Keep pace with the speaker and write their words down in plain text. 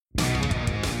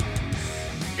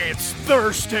It's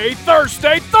Thursday!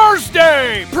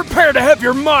 Prepare to have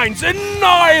your minds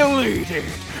annihilated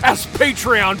as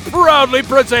Patreon proudly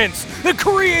presents the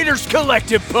Creators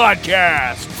Collective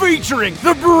podcast, featuring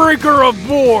the Breaker of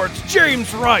Boards,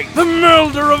 James Wright, the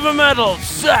Melder of the Metals,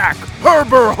 Zach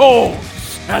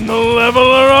Herberholz, and the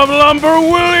Leveler of Lumber,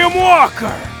 William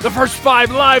Walker. The first 5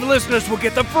 live listeners will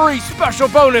get the free special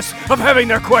bonus of having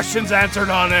their questions answered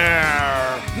on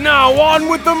air. Now on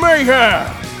with the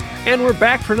mayhem! And we're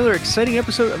back for another exciting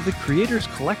episode of the Creators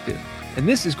Collective. And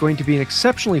this is going to be an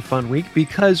exceptionally fun week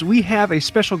because we have a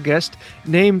special guest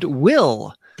named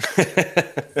Will,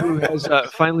 who has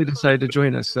finally decided to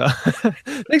join us.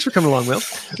 Thanks for coming along, Will.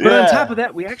 But on top of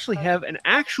that, we actually have an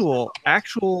actual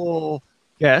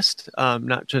guest,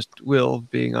 not just Will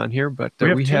being on here, but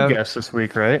we have 2 guests this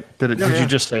week, right? Did you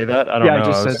just say that? I don't know. I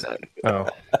just said that. Oh,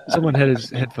 someone had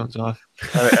his headphones off.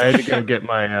 I had to go get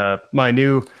my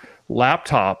new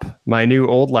laptop, my new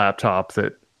old laptop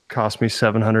that cost me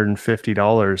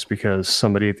 $750 because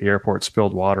somebody at the airport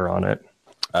spilled water on it.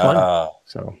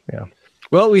 So yeah.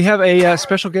 Well, we have a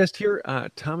special guest here,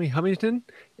 Tommy Hummington,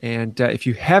 and if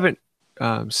you haven't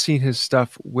seen his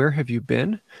stuff, where have you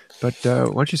been? But why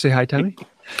don't you say hi, Tommy?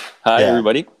 Hi,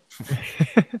 everybody.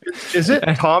 Is it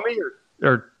Tommy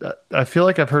or I feel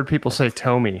like I've heard people say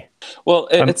Tommy. Well,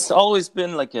 it's always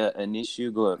been like an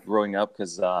issue growing up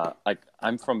because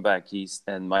I'm from back east,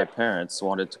 and my parents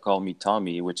wanted to call me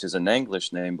Tommy, which is an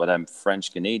English name, but I'm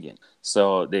French Canadian.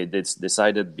 So they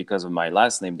decided because of my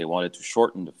last name, they wanted to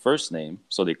shorten the first name,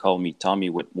 so they call me Tommy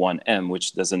with 1 M,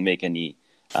 which doesn't make any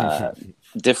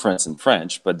difference in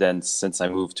French. But then since I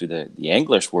moved to the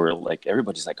English world, like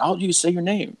everybody's like, "How do you say your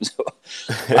name?" So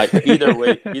either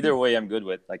way, I'm good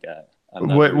with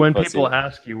when people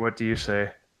ask you, what do you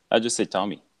say? I just say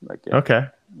Tommy. Okay.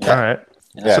 Yeah. All right.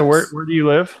 Yeah. So where do you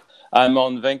live? I'm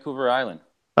on Vancouver Island.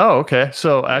 Oh, okay.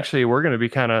 So actually, we're going to be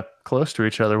kind of close to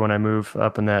each other when I move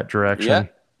up in that direction.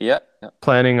 Yeah.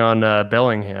 Planning on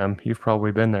Bellingham. You've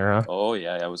probably been there, huh? Oh,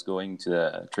 yeah. I was going to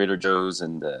the Trader Joe's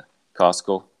and the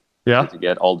Costco. Yeah. To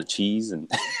get all the cheese and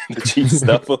the cheese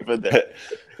stuff over there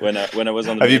when I was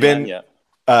on the mainland. Yeah.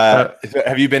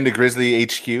 Have you been to Grizzly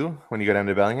HQ when you go down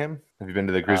to Bellingham? Have you been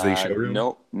to the Grizzly showroom?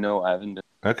 No, I haven't.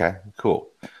 Okay, cool.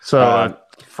 So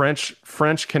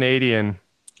French Canadian.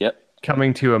 Yep.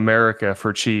 Coming to America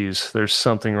for cheese. There's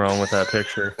something wrong with that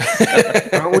picture.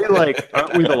 Aren't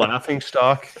we the laughing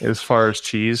stock as far as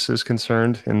cheese is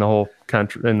concerned in the whole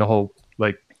country, in the whole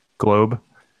globe?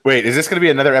 Wait, is this going to be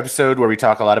another episode where we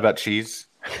talk a lot about cheese?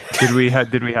 Did we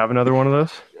have another one of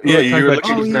those? Yeah, you were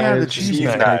the cheese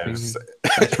knives.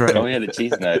 That's right. Oh yeah, the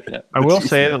cheese knife. Yeah. I will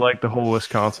say that the whole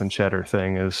Wisconsin cheddar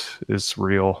thing is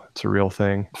real. It's a real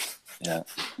thing. Yeah.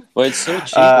 Well, it's so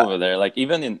cheap over there.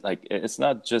 Even in it's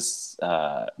not just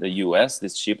the US.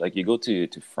 It's cheap. You go to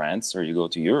France or you go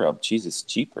to Europe, cheese is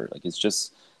cheaper. It's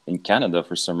just in Canada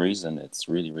for some reason it's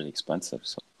really, really expensive.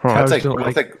 So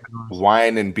it's like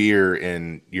wine and beer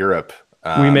in Europe.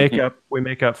 We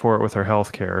make up for it with our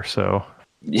healthcare. So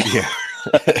yeah.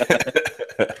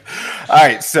 All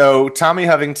right. So Tommy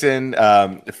Huffington,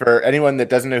 for anyone that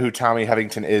doesn't know who Tommy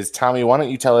Huffington is, Tommy, why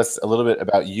don't you tell us a little bit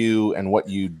about you and what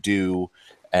you do,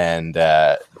 and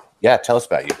tell us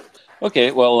about you.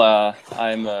 Okay. Well,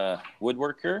 I'm a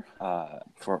woodworker.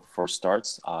 For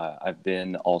starts, I've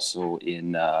been also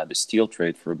in the steel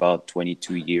trade for about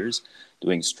 22 years,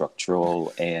 doing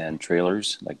structural and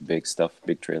trailers, big stuff,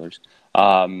 big trailers.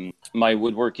 My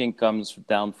woodworking comes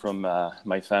down from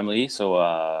my family. So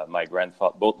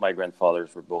both my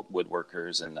grandfathers were both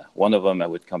woodworkers, and one of them I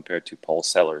would compare to Paul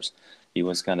Sellers. He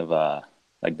was kind of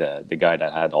the guy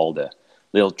that had all the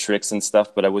little tricks and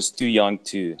stuff, but I was too young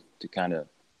to kind of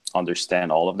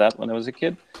understand all of that when I was a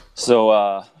kid. So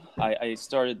I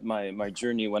started my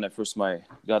journey when I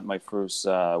got my first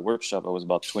workshop. I was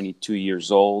about 22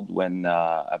 years old when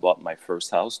I bought my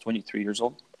first house, 23 years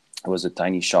old. It was a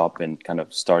tiny shop and kind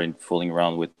of started fooling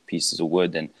around with pieces of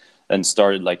wood and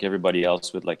started like everybody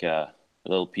else with a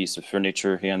little piece of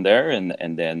furniture here and there.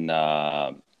 And then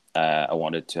I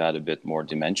wanted to add a bit more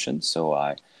dimension.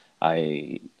 So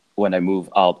when I moved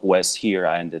out west here,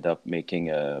 I ended up making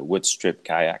a wood strip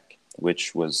kayak,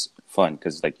 which was fun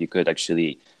because you could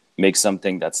actually make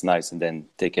something that's nice and then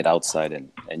take it outside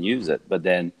and use it. But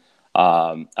then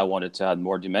I wanted to add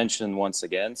more dimension once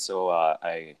again. So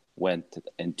I went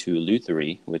into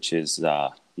lutherie, which is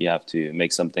you have to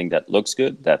make something that looks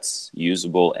good, that's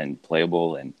usable and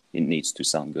playable, and it needs to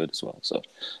sound good as well. So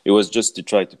it was just to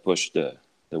try to push the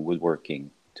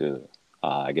woodworking to,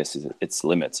 I guess, its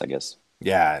limits, I guess.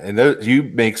 Yeah, and you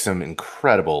make some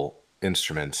incredible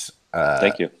instruments.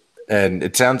 Thank you. And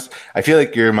it sounds, I feel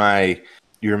like you're my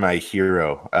you're my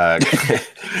hero.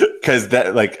 Because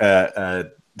that like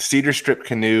cedar strip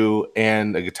canoe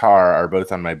and a guitar are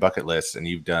both on my bucket list, and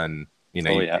you've done,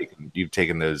 you've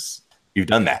taken those, you've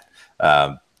done that.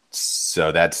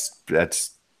 So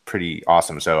that's pretty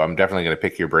awesome. So I'm definitely going to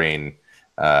pick your brain.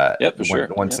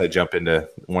 Once I jump into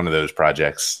one of those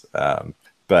projects.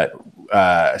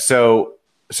 So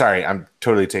sorry, I'm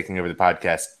totally taking over the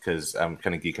podcast because I'm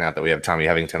kind of geeking out that we have Tommy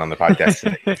Hevington on the podcast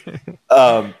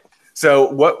today.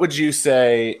 So what would you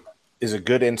say is a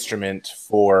good instrument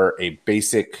for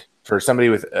somebody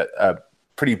with a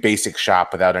pretty basic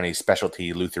shop without any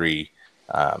specialty lutherie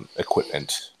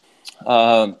equipment?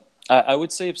 I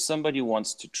would say if somebody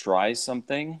wants to try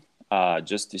something,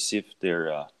 just to see if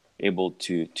they're able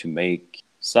to make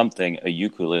something, a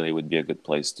ukulele would be a good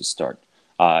place to start.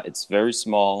 It's very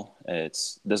small. It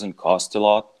doesn't cost a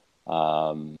lot.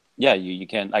 You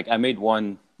can, like, I made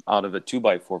one out of a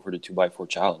 2x4 for the 2x4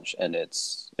 challenge, and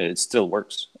it still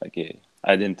works. Like,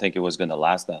 I didn't think it was going to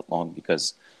last that long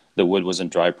because the wood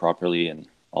wasn't dry properly and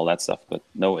all that stuff. But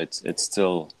no, it's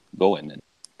still going. And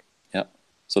yeah,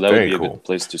 so that would be a good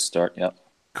place to start. Yeah.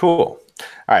 Cool.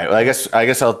 All right. Well, I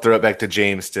guess I'll throw it back to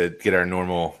James to get our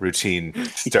normal routine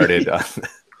started.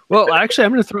 Well, actually,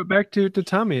 I'm going to throw it back to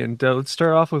Tommy, and let's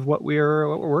start off with what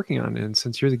we're working on. And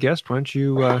since you're the guest, why don't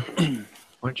you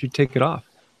take it off?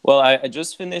 Well, I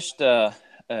just finished an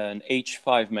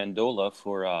H5 mandola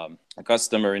for a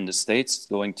customer in the States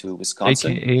going to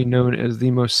Wisconsin. AKA known as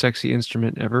the most sexy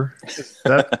instrument ever.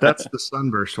 That's the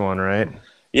Sunburst one, right?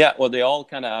 Yeah, well, they all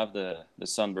kind of have the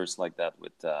Sunburst like that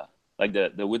with like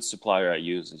the wood supplier I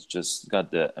use has just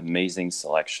got the amazing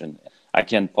selection. I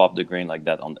can pop the grain like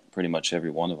that on pretty much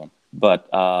every one of them. But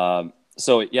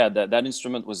so yeah, that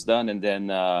instrument was done, and then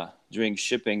during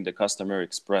shipping, the customer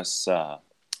expressed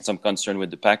some concern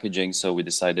with the packaging, so we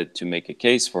decided to make a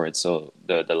case for it. So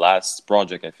the last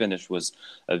project I finished was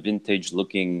a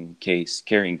vintage-looking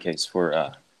carrying case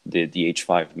for the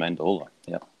H5 mandola.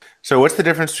 Yeah. So what's the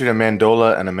difference between a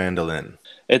mandola and a mandolin?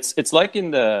 It's like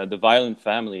in the violin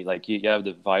family. Like you have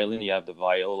the violin, you have the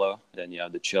viola, then you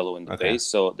have the cello and the bass.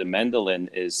 So the mandolin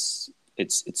it's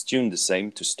tuned the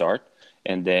same to start,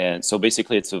 and then so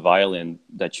basically it's a violin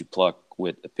that you pluck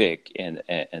with a pick, and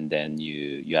then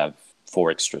you have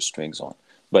 4 extra strings on.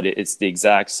 But it's the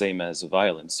exact same as a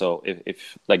violin. So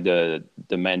if like the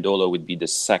mandola would be the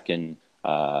second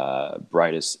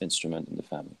brightest instrument in the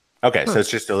family. Okay, so it's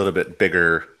just a little bit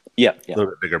bigger. Yeah. A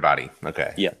little bit bigger body.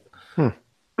 Okay. Yeah.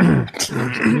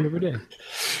 Every day.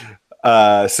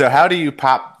 So how do you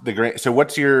pop the grain? So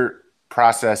what's your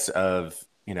process of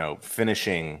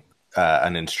finishing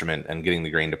an instrument and getting the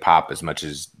grain to pop as much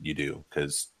as you do?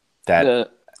 Because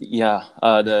that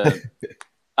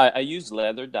I use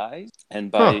leather dyes,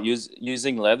 and by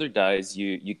using leather dyes,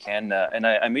 you can. And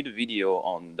I made a video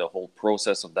on the whole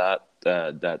process of that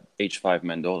H5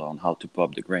 mandola on how to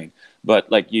pop the grain.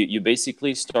 But like you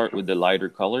basically start with the lighter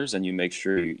colors, and you make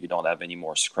sure you don't have any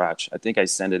more scratch. I think I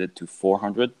sent it to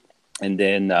 400, and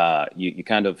then you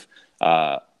kind of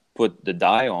put the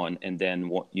dye on, and then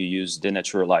you use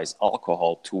denaturalized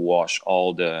alcohol to wash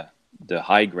all the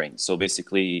high grain. So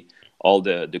basically, all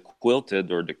the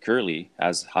quilted or the curly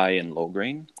has high and low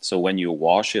grain. So when you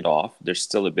wash it off, there's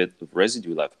still a bit of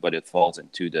residue left, but it falls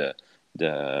into the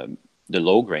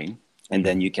low grain, and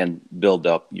then you can build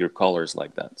up your colors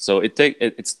like that. So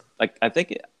it's like, I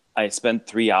think I spent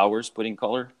 3 hours putting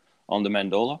color on the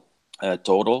mandola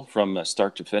total from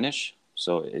start to finish.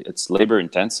 So it's labor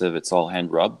intensive. It's all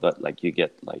hand rubbed, but like you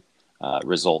get like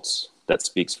results that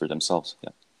speaks for themselves.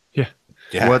 Yeah.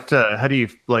 Yeah. What? How do you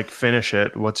like finish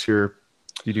it? What's your?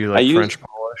 You do like French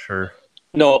polish or?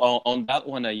 No, on that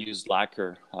one I use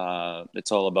lacquer.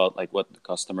 It's all about like what the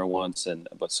customer wants,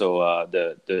 but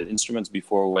the instruments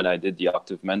before, when I did the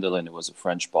octave mandolin, it was a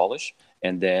French polish,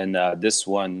 and then this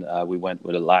one we went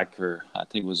with a lacquer. I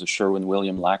think it was a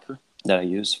Sherwin-Williams lacquer that I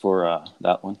used for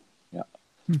that one. Yeah.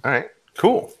 All right.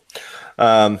 Cool.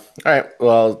 All right.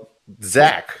 Well,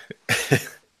 Zach.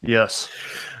 Yes.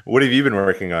 What have you been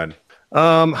working on?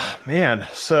 Man,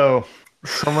 so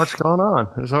much going on.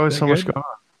 There's always so much going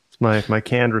on. It's my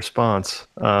canned response.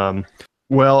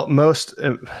 Well,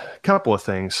 couple of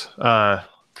things. Trying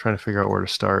to figure out where to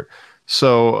start.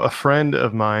 So a friend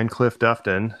of mine, Cliff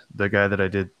Dufton, the guy that I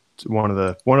did one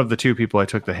of the 2 people I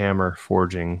took the hammer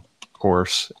forging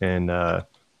course in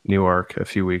Newark a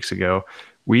few weeks ago.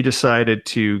 We decided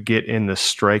to get in the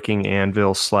striking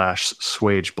anvil /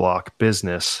 swage block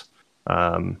business.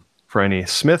 For any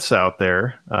smiths out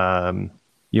there,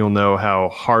 you'll know how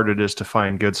hard it is to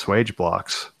find good swage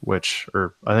blocks, I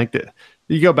think that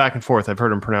You go back and forth. I've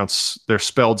heard them they're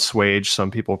spelled swage.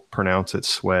 Some people pronounce it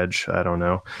swedge. I don't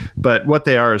know. But what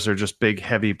they are is they're just big,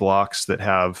 heavy blocks that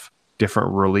have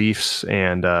different reliefs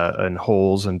and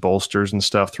holes and bolsters and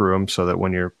stuff through them, so that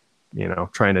when you're,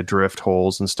 trying to drift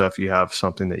holes and stuff, you have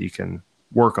something that you can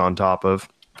work on top of.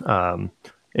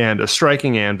 And a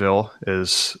striking anvil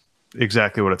is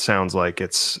exactly what it sounds like.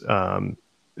 It's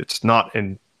not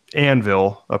an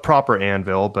anvil, a proper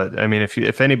anvil, but I mean,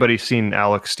 if anybody's seen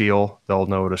Alex Steele, they'll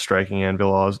know what a striking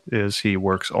anvil is. He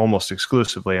works almost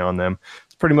exclusively on them.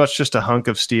 It's pretty much just a hunk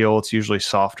of steel. It's usually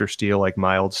softer steel, like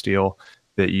mild steel,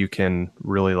 that you can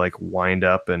really like wind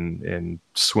up and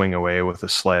swing away with a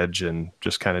sledge and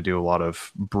just kind of do a lot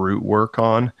of brute work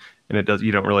on. And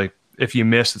you don't really, if you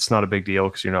miss, it's not a big deal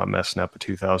because you're not messing up a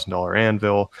 $2,000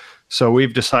 anvil. So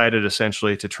we've decided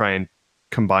essentially to try and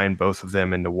combine both of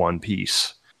them into one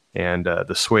piece. And the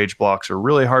swage blocks are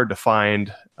really hard to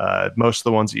find. Most of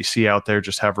the ones that you see out there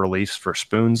just have reliefs for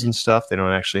spoons and stuff. They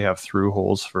don't actually have through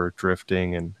holes for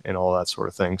drifting and all that sort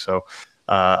of thing. So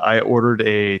I ordered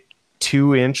a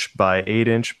 2-inch by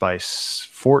 8-inch by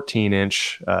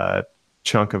 14-inch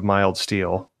chunk of mild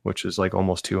steel, which is like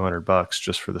almost $200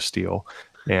 just for the steel.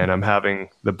 And I'm having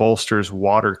the bolsters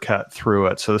water cut through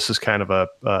it. So this is kind of a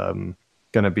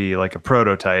going to be like a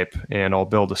prototype, and I'll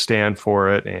build a stand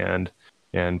for it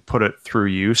and put it through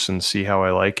use and see how I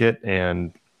like it.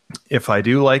 And if I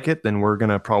do like it, then we're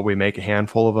going to probably make a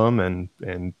handful of them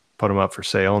and put them up for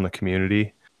sale in the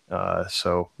community.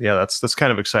 So yeah, that's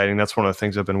kind of exciting. That's one of the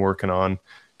things I've been working on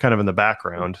kind of in the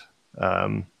background.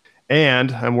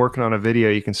 And I'm working on a video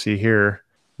you can see here.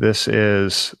 That's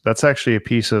actually a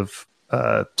piece of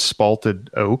spalted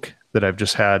oak that I've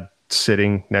just had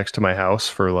sitting next to my house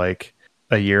for like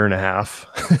a year and a half.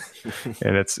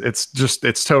 And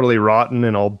it's totally rotten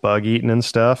and all bug eaten and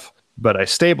stuff, but I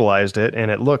stabilized it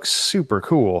and it looks super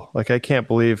cool. Like, I can't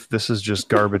believe this is just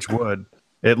garbage wood.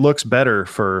 It looks better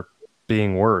for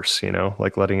being worse,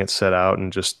 like letting it set out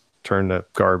and just turn to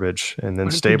garbage and then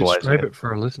stabilize it. Describe it for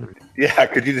our listeners. Yeah,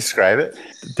 could you describe it?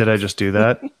 Did I just do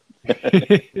that?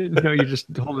 No, you just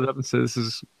hold it up and say this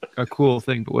is a cool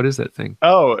thing, but what is that thing?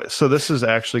 Oh, so this is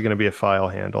actually going to be a file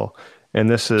handle, and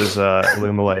this is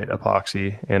Alumilite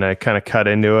epoxy, and I kind of cut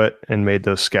into it and made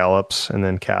those scallops and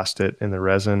then cast it in the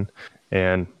resin,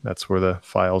 and that's where the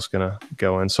file's going to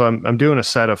go in. So I'm doing a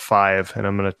set of 5,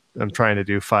 and I'm trying to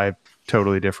do 5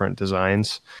 totally different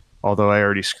designs. Although I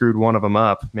already screwed one of them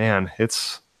up, man,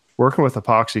 it's working with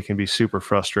epoxy can be super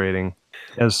frustrating,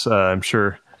 as I'm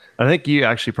sure. I think you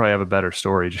actually probably have a better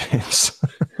story, James.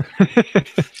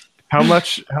 How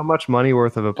much money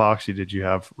worth of epoxy did you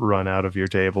have run out of your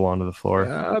table onto the floor?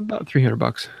 About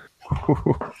 $300.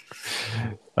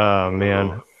 Oh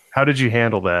man, how did you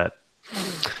handle that?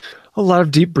 A lot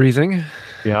of deep breathing.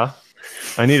 Yeah,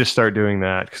 I need to start doing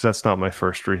that because that's not my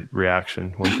first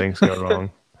reaction when things go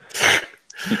wrong.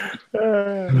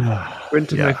 Went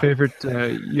to my favorite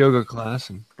yoga class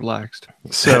and relaxed.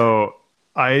 So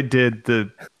I did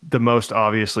the most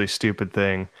obviously stupid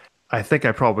thing. I think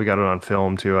I probably got it on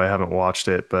film too. I haven't watched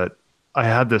it, but I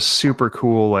had this super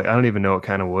cool, like, I don't even know what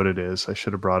kind of wood it is. I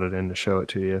should have brought it in to show it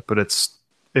to you, but it's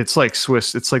like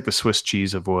Swiss. It's like the Swiss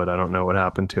cheese of wood. I don't know what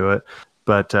happened to it,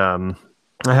 but I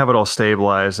have it all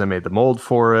stabilized. I made the mold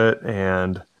for it,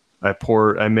 and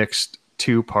I mixed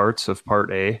 2 parts of part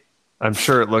A. I'm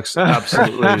sure it looks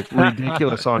absolutely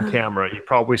ridiculous on camera. You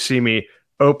probably see me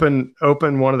open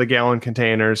one of the gallon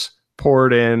containers, pour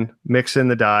it in, mix in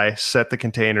the dye, set the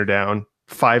container down.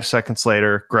 5 seconds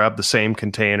later, grab the same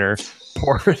container,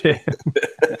 pour it in.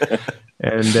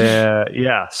 And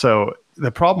yeah, so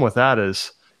the problem with that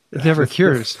is it never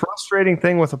cures. The frustrating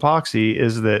thing with epoxy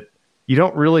is that you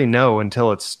don't really know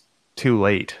until it's too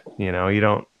late. You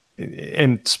don't,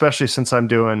 and especially since I'm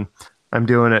doing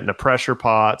it in a pressure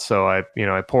pot. So I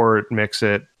pour it, mix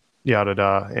it, yada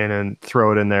da, and then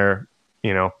throw it in there,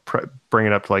 bring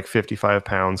it up to like 55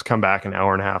 pounds, come back an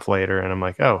hour and a half later, and I'm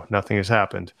like, oh, nothing has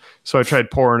happened. So I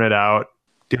tried pouring it out,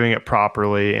 doing it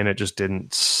properly, and it just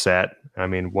didn't set. I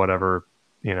mean, whatever,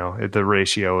 the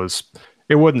ratio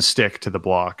it wouldn't stick to the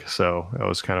block. So it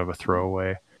was kind of a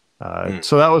throwaway.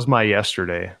 So that was my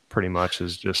yesterday, pretty much,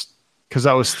 is just because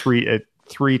that was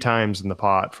three times in the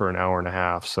pot for an hour and a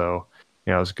half. So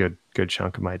it was a good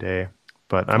chunk of my day.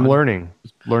 But I'm learning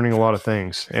a lot of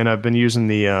things, and I've been using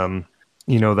the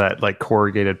that like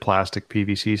corrugated plastic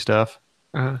PVC stuff.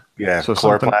 Yeah, so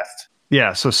chloroplast.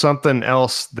 Yeah, so something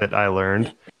else that I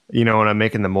learned, when I'm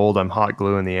making the mold, I'm hot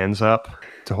gluing the ends up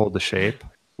to hold the shape.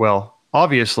 Well,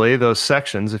 obviously those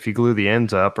sections, if you glue the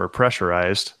ends up, are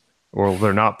pressurized, or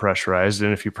they're not pressurized,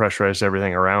 and if you pressurize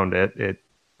everything around it, it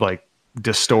like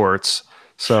distorts.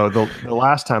 So the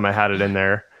last time I had it in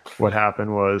there, what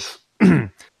happened was,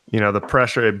 the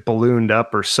pressure, it ballooned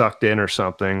up or sucked in or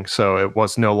something. So it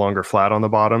was no longer flat on the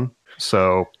bottom.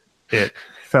 So it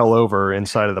fell over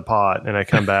inside of the pot, and I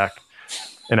come back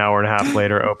an hour and a half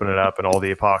later, open it up, and all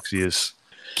the epoxy is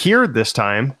cured this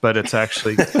time, but it's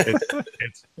actually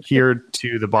it's cured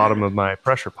to the bottom of my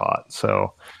pressure pot.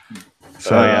 So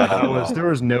there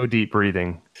was no deep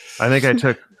breathing. I think I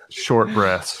took short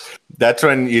breaths. That's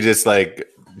when you just like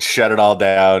shut it all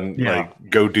down, like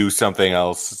go do something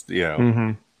else,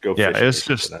 Mm-hmm. Go yeah,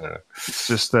 fishing. it's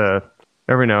just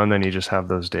every now and then you just have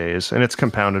those days, and it's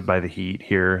compounded by the heat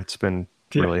here. It's been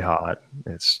really hot.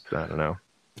 It's, I don't know.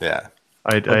 Yeah.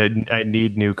 I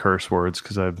need new curse words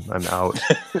because I'm out.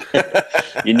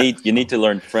 You need to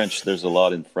learn French. There's a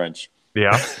lot in French.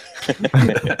 Yeah.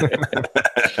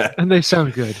 And they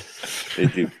sound good. They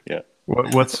do. Yeah.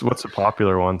 What's a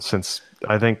popular one? Since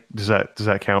I think does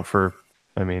that count for?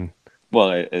 I mean,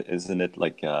 well, isn't it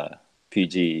like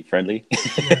PG friendly?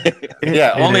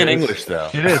 Yeah, only in English though.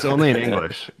 It is only in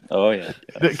English. Oh yeah.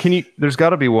 Can you? There's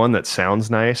got to be one that sounds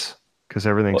nice. Because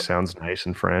everything sounds nice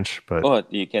in French,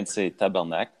 but you can say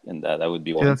tabarnak, and that would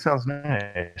be one. Yeah, that sounds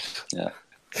nice. Yeah.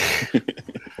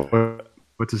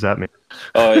 What does that mean?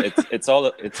 It's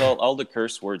all the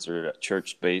curse words are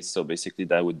church based. So basically,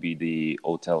 that would be the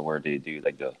hotel where they do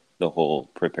like the whole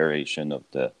preparation of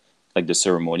the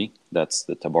ceremony. That's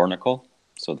the tabernacle.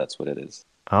 So that's what it is.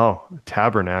 Oh,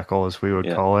 tabernacle, as we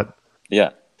would call it.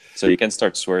 Yeah. So you can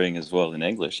start swearing as well in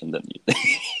English, and then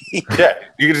yeah,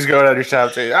 you can just go out your shop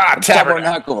and say,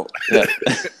 tabernacle. Yeah.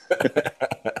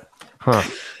 Huh.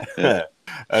 Yeah.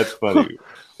 That's funny.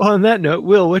 Well, on that note,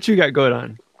 Will, what you got going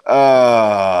on?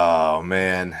 Oh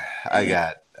man,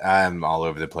 I'm all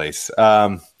over the place.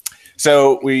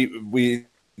 So we're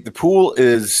putting in a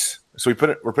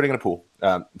pool.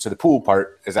 So the pool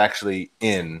part is actually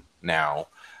in now,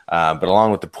 but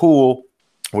along with the pool,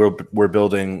 we're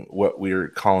building what we're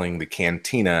calling the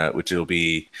cantina, which will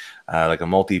be like a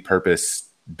multi-purpose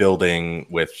building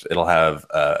it'll have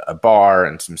a bar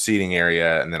and some seating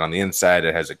area, and then on the inside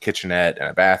it has a kitchenette and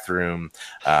a bathroom,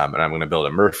 and I'm going to build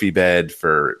a Murphy bed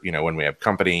for when we have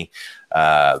company,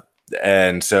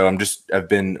 and so I've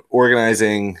been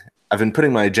organizing. I've been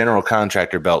putting my general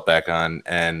contractor belt back on,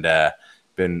 and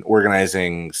been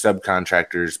organizing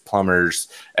subcontractors, plumbers,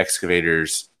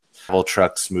 excavators, gravel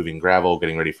trucks moving gravel,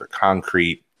 getting ready for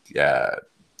concrete,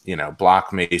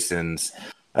 block masons.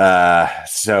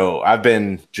 So I've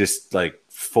been just like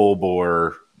full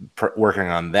bore working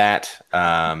on that.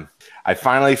 I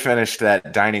finally finished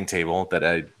that dining table that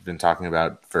I've been talking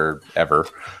about forever.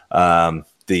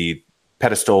 The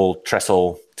pedestal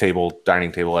trestle table,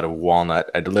 dining table out of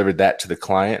walnut. I delivered that to the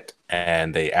client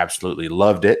and they absolutely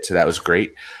loved it. So that was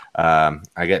great.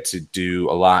 I get to do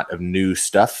a lot of new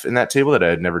stuff in that table that I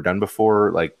had never done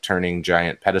before, like turning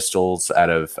giant pedestals out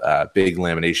of big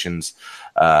laminations.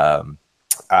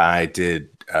 I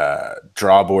did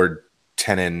drawboard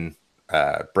tenon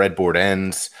breadboard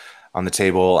ends on the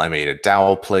table. I made a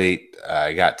dowel plate.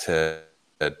 I got to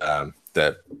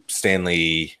the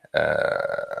Stanley,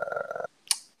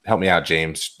 help me out,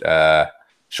 James,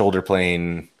 shoulder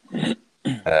plane.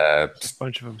 A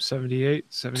bunch of them, 78,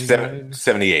 79.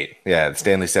 78. Yeah, the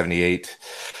Stanley 78.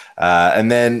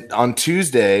 And then on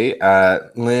Tuesday,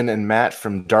 Lynn and Matt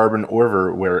from Darbin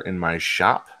Orver were in my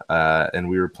shop, and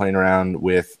we were playing around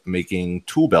with making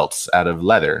tool belts out of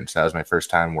leather. And so that was my first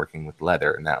time working with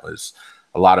leather, and that was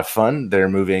a lot of fun. They're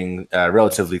moving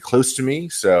relatively close to me,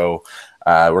 so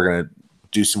we're going to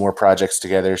do some more projects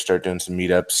together, start doing some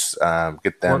meetups,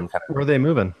 get them. Where are they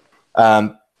moving?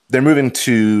 They're moving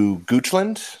to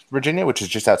Goochland, Virginia, which is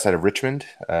just outside of Richmond,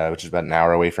 which is about an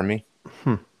hour away from me.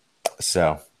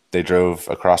 So they drove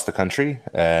across the country,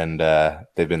 and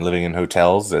they've been living in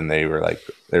hotels, and they were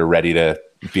ready to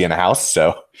be in a house.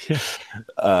 So,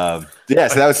 so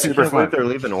that was super fun. They're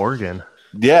leaving Oregon.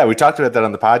 Yeah, we talked about that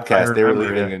on the podcast. They were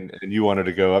leaving, and you wanted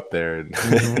to go up there. And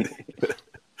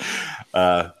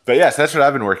but yes, that's what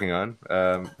I've been working on.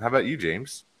 How about you,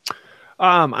 James?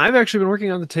 I've actually been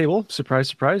working on the table. Surprise,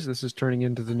 surprise. This is turning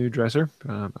into the new dresser.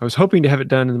 I was hoping to have it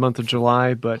done in the month of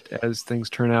July, but as things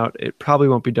turn out, it probably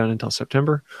won't be done until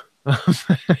September. But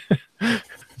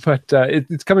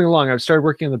it's coming along. I've started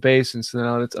working on the base, and so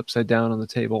now it's upside down on the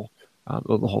table.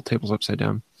 The whole table's upside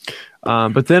down.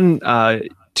 But then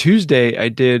Tuesday, I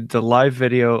did the live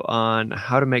video on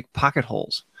how to make pocket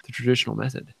holes, the traditional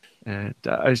method. And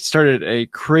I started a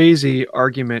crazy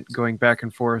argument going back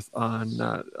and forth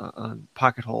on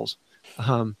pocket holes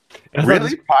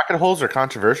Really, pocket holes are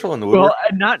controversial in the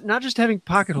woodworking? Well, not just having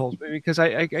pocket holes, because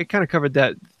I kind of covered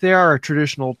that. They are a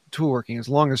traditional toolworking. As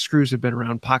long as screws have been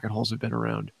around, pocket holes have been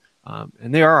around.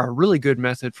 And they are a really good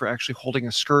method for actually holding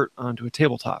a skirt onto a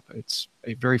tabletop. It's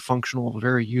a very functional,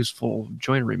 very useful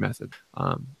joinery method.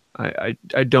 I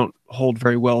don't hold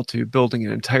very well to building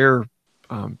an entire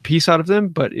piece out of them,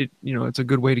 but it's a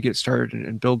good way to get started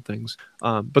and build things.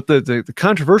 But the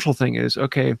controversial thing is,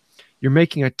 okay, you're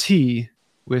making a T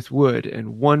with wood,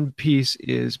 and one piece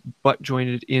is butt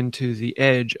jointed into the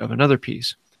edge of another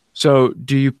piece. So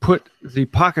do you put the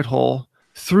pocket hole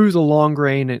through the long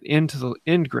grain and into the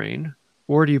end grain,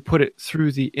 or do you put it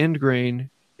through the end grain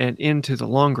and into the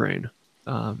long grain?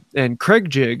 And Craig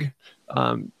Jig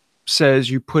says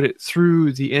you put it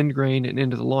through the end grain and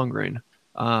into the long grain.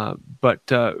 But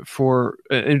for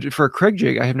a Craig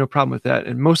Jig, I have no problem with that.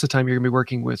 And most of the time you're going to be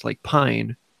working with like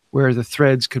pine, where the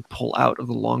threads could pull out of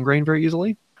the long grain very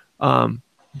easily.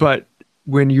 But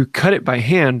when you cut it by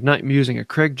hand, not using a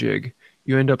Craig Jig,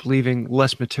 you end up leaving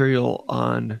less material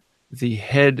on the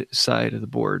head side of the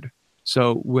board.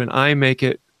 So when I make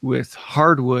it with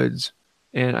hardwoods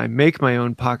and I make my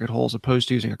own pocket holes opposed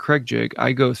to using a Craig Jig,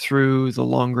 I go through the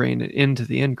long grain and into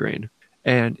the end grain.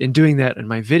 And in doing that in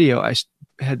my video, I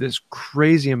had this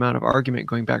crazy amount of argument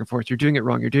going back and forth. You're doing it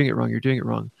wrong. You're doing it wrong. You're doing it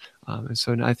wrong. And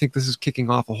so now I think this is kicking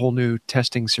off a whole new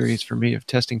testing series for me of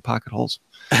testing pocket holes.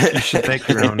 You should make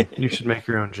your own. You should make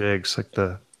your own jigs, like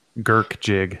the Girk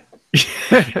jig.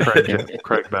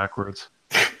 Craig backwards.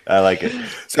 I like it.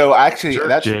 So actually,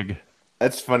 jig.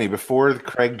 That's funny. Before the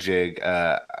Craig Jig,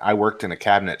 I worked in a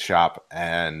cabinet shop,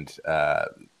 and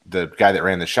the guy that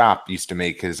ran the shop used to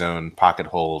make his own pocket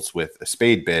holes with a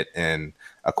spade bit and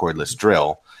a cordless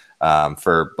drill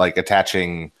for like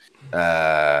attaching.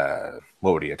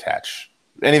 What would he attach?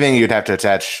 Anything you'd have to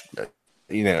attach,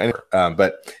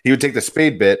 but he would take the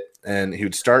spade bit and he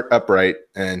would start upright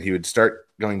and he would start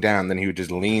going down. Then he would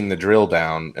just lean the drill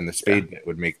down, and the spade bit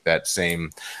would make that same.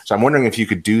 So I'm wondering if you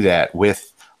could do that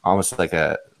with almost like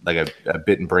a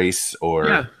bit and brace,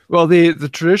 or Well, the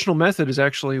traditional method is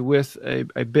actually with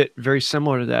a bit very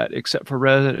similar to that, except for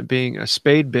rather than it being a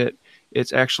spade bit,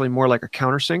 it's actually more like a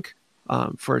countersink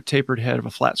for a tapered head of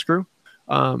a flat screw.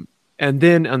 And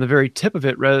then on the very tip of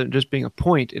it, rather than just being a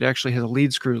point, it actually has a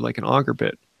lead screw like an auger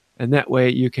bit. And that way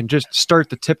you can just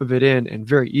start the tip of it in and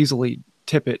very easily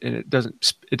tip it, and it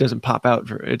doesn't pop out.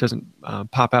 It doesn't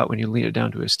pop out when you lean it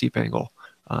down to a steep angle.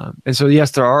 And so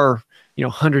yes, there are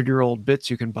 100-year-old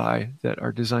bits you can buy that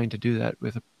are designed to do that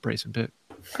with a brace and bit.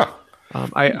 Huh.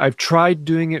 I've tried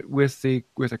doing it with a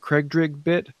Craig Jig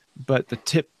bit, but the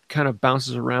tip kind of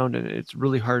bounces around, and it's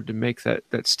really hard to make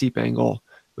that steep angle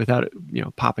without it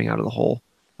popping out of the hole.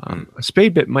 A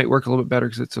spade bit might work a little bit better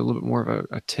because it's a little bit more of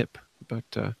a tip, but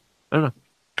I don't know.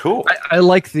 Cool. I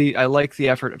like the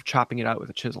effort of chopping it out with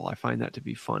a chisel. I find that to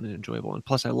be fun and enjoyable, and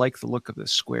plus I like the look of the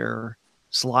square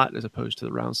slot as opposed to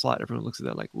the round slot. Everyone looks at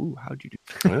that like, ooh, how'd you do?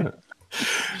 Yeah.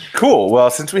 Cool. Well,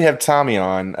 since we have Tommy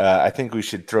on, I think we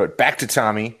should throw it back to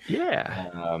Tommy.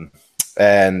 Yeah.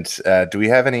 And do we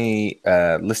have any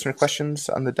listener questions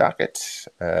on the docket?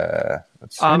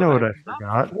 I know what I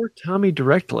forgot. For Tommy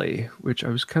directly, which I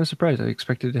was kind of surprised. I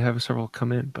expected to have several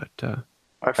come in, but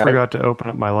I forgot to open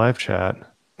up my live chat.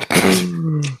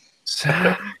 Then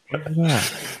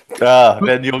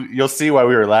you'll see why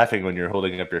we were laughing when you're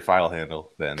holding up your file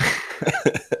handle. Then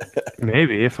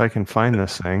maybe if I can find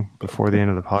this thing before the end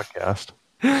of the podcast.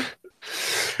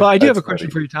 Well, I do have a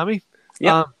question for you, Tommy.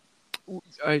 Yeah.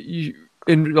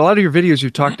 In a lot of your videos,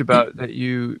 you've talked about that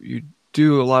you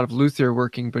do a lot of luthier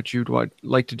working, but you'd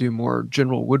like to do more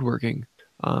general woodworking.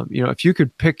 If you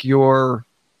could pick your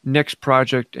next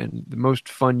project and the most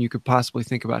fun you could possibly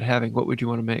think about having, what would you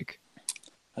want to make?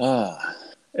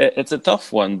 It's a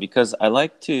tough one because I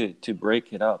like to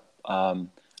break it up.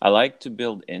 I like to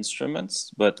build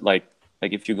instruments, but like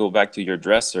if you go back to your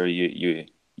dresser,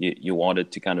 you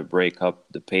wanted to kind of break up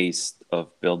the pace of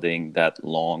building that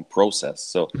long process.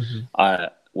 So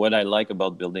what I like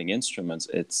about building instruments,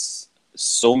 it's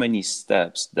so many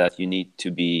steps that you need to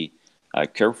be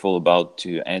careful about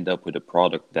to end up with a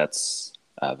product that's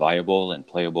viable and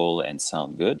playable and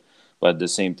sound good. But at the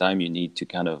same time, you need to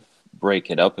kind of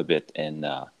break it up a bit and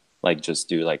just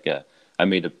do I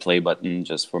made a play button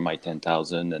just for my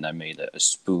 10,000, and I made a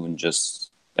spoon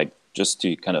just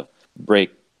to kind of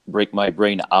break my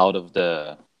brain out of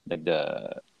the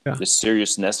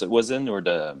seriousness it was in,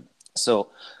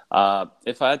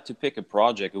 if I had to pick a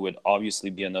project, it would obviously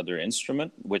be another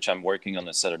instrument, which I'm working on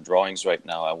a set of drawings right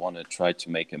now. I want to try to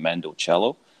make a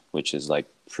mandocello, which is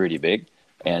pretty big.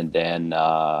 And then,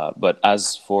 but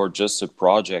as for just a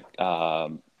project,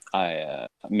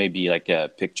 maybe like a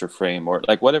picture frame or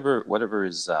like whatever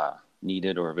is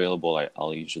needed or available,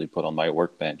 I'll usually put on my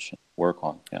workbench and work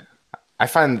on. Yeah. I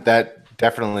find that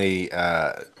definitely,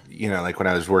 like when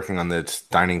I was working on this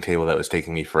dining table that was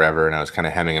taking me forever, and I was kind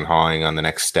of hemming and hawing on the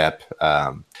next step,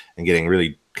 and getting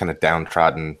really kind of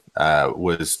downtrodden,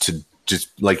 was to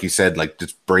just, like you said, like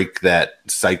just break that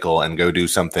cycle and go do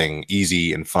something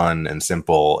easy and fun and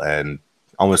simple and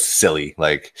almost silly.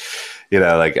 Like,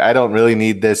 like I don't really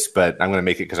need this, but I'm going to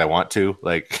make it because I want to.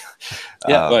 Like,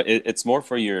 but it's more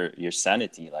for your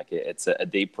sanity. Like it's a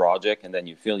day project, and then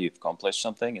you feel you've accomplished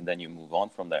something, and then you move on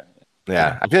from there.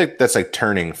 Yeah, I feel like that's like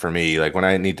turning for me. Like when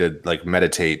I need to like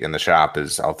meditate in the shop,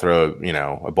 is I'll throw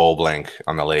a bowl blank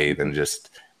on the lathe and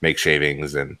just make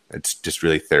shavings, and it's just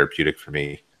really therapeutic for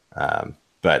me.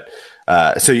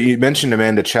 So you mentioned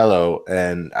Amanda Cello,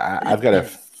 and I've got a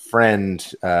friend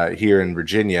here in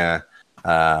Virginia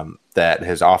that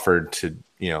has offered to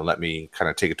let me kind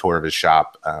of take a tour of his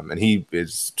shop, and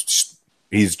he's just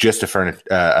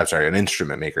an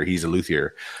instrument maker. He's a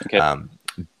luthier. Okay.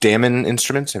 Damon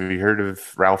Instruments. Have you heard of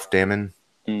Ralph Damon?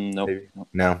 Nope.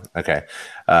 No. Okay.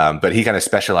 But he kind of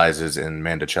specializes in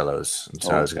mandocellos, and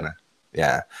so I was gonna,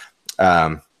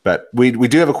 but we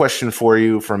do have a question for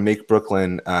you from Make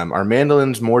Brooklyn. Are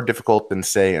mandolins more difficult than,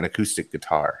 say, an acoustic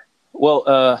guitar? Well,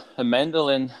 a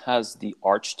mandolin has the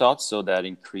arch top, so that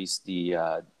increase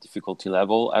the difficulty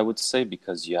level, I would say,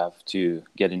 because you have to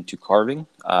get into carving.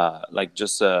 Like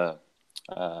just a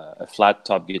flat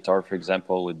top guitar, for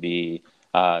example, would be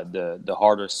the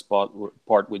hardest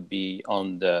part would be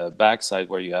on the backside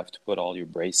where you have to put all your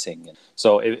bracing.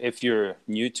 So if you're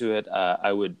new to it,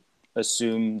 I would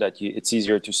assume that it's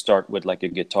easier to start with like a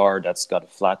guitar that's got a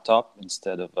flat top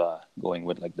instead of going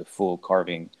with like the full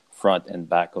carving front and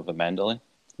back of a mandolin.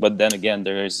 But then again,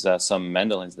 there is some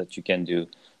mandolins that you can do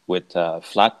with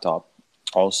flat top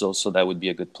also, so that would be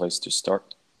a good place to start.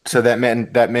 So that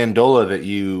mandola that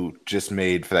you just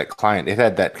made for that client, it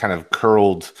had that kind of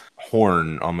curled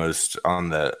horn almost on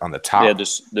the top. Yeah,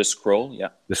 the scroll. Yeah,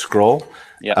 the scroll.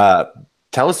 Yeah.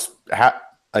 Tell us how.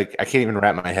 Like, I can't even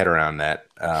wrap my head around that.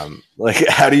 Like,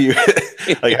 how do you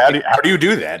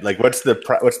do that? Like, what's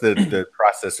the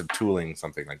process of tooling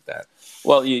something like that?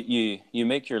 Well, you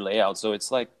make your layout, so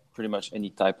it's like pretty much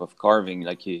any type of carving.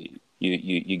 Like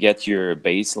you get your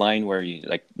baseline where you,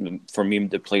 like, for me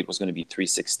the plate was going to be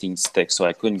 3/16 thick, so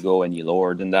I couldn't go any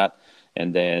lower than that.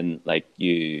 And then like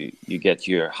you get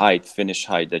your finish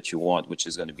height that you want, which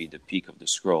is going to be the peak of the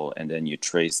scroll, and then you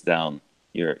trace down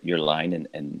your line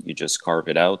and you just carve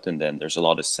it out. And then there's a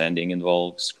lot of sanding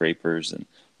involved, scrapers,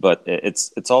 but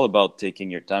it's all about taking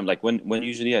your time. Like when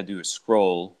usually I do a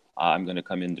scroll, I'm going to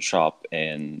come in the shop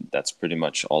and that's pretty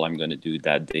much all I'm going to do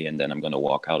that day, and then I'm going to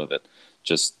walk out of it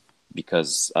just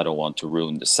because I don't want to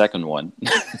ruin the second one.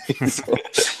 So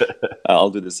I'll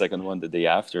do the second one the day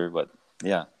after. But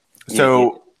yeah.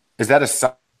 So is that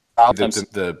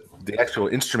the actual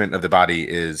instrument of the body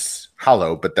is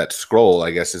hollow, but that scroll,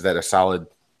 I guess, is that a solid?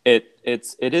 It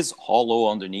is hollow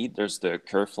underneath. There's the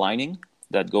kerf lining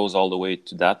that goes all the way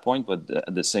to that point, but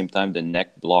at the same time, the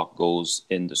neck block goes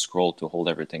in the scroll to hold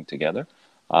everything together.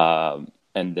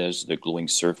 And there's the gluing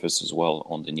surface as well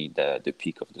underneath the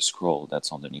peak of the scroll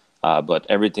that's underneath. But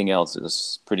everything else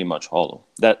is pretty much hollow.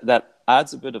 That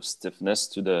adds a bit of stiffness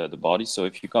to the body. So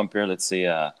if you compare, let's say,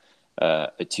 a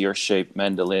tear-shaped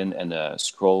mandolin and a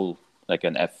scroll like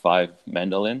an F5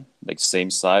 mandolin, like same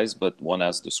size, but one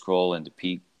has the scroll and the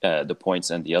peak, the points,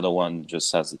 and the other one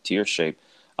just has the tear shape,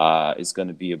 it's going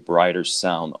to be a brighter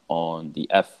sound on the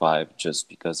F5 just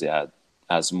because it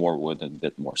has more wood and a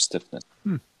bit more stiffness.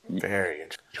 Very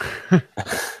interesting.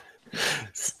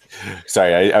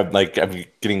 Sorry, I'm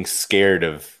getting scared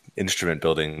of instrument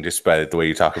building just by the way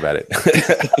you talk about it.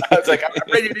 I was like, I'm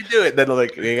ready to do it. Then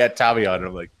they got Tommy on, and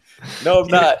I'm like, no, I'm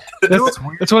not. That's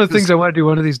one of the things I want to do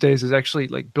one of these days is actually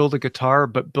like build a guitar,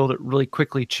 but build it really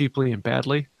quickly, cheaply, and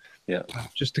badly. Yeah.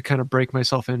 Just to kind of break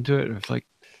myself into it. It's like,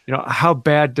 how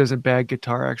bad does a bad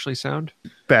guitar actually sound?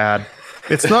 Bad.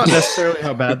 It's not necessarily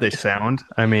how bad they sound.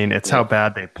 I mean, it's how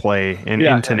bad they play in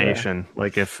intonation. Yeah.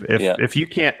 Like if you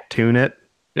can't tune it.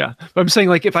 Yeah. But I'm saying,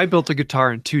 like, if I built a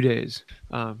guitar in 2 days,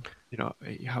 how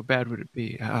bad would it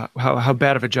be? How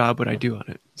bad of a job would I do on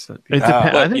it? So,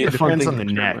 I think it depends on the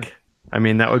neck. I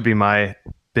mean, that would be my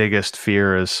biggest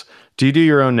fear is, do you do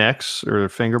your own necks or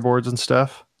fingerboards and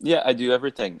stuff? Yeah, I do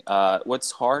everything.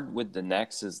 What's hard with the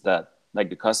necks is that, like,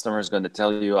 the customer is going to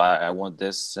tell you, I want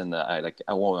this, and I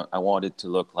want it to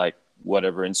look like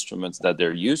whatever instruments that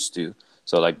they're used to.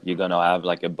 So, like, you're going to have,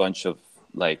 like, a bunch of,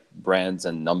 like, brands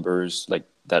and numbers, like,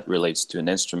 that relates to an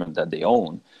instrument that they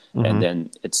own. Mm-hmm. And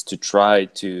then it's to try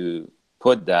to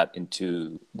put that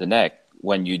into the neck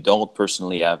when you don't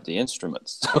personally have the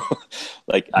instruments. So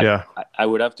like I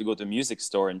would have to go to a music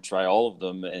store and try all of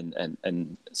them,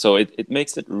 and so it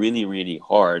makes it really, really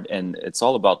hard, and it's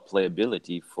all about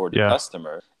playability for the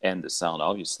customer and the sound,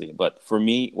 obviously. But for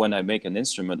me, when I make an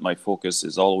instrument, my focus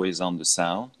is always on the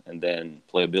sound and then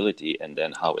playability and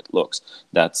then how it looks.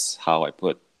 That's how I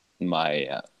put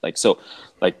my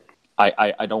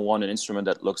I don't want an instrument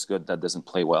that looks good that doesn't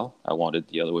play well. I want it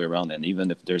the other way around. And even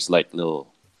if there's like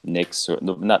little nicks, or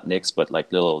not nicks, but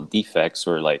like little defects,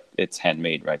 or like it's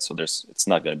handmade, right? So it's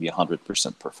not going to be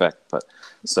 100% perfect. But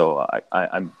so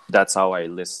I'm that's how I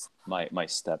list my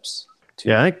steps.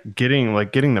 I think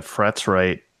getting the frets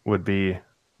right would be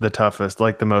the toughest,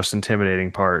 like the most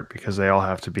intimidating part, because they all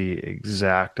have to be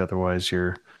exact. Otherwise,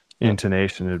 your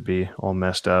intonation would be all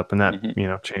messed up, and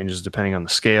that changes depending on the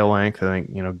scale length. I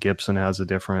think Gibson has a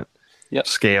different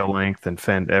scale length, and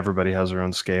everybody has their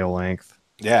own scale length.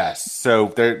 Yeah.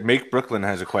 So Make Brooklyn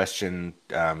has a question,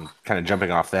 kind of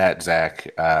jumping off that, Zach.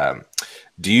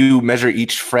 Do you measure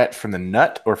each fret from the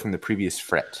nut or from the previous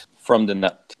fret? From the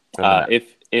nut.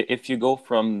 If you go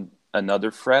from another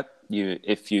fret,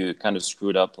 if you kind of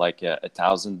screwed up like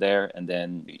 1,000 there, and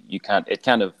then it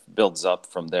kind of builds up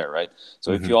from there, right?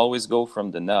 So if you always go from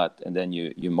the nut and then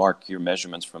you mark your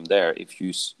measurements from there, if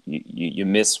you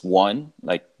miss one,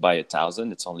 like by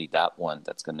 1,000, it's only that one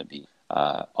that's going to be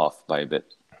off by a bit.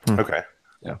 Okay.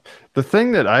 Yeah. The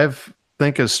thing that I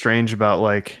think is strange about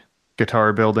like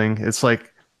guitar building, it's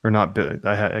like, or not,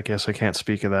 I guess I can't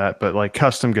speak of that, but like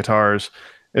custom guitars,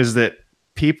 is that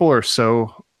people are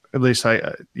so, at least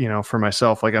for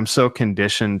myself, like I'm so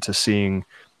conditioned to seeing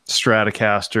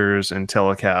Stratocasters and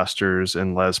Telecasters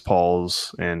and Les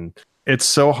Pauls, and it's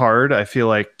so hard, I feel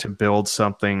like, to build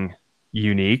something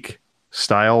unique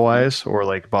style-wise or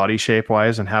like body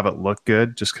shape-wise and have it look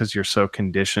good, just because you're so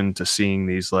conditioned to seeing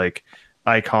these like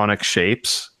iconic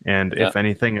shapes, and if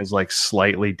anything is like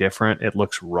slightly different, it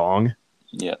looks wrong.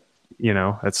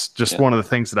 It's just one of the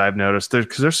things that I've noticed,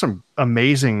 because there's some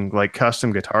amazing like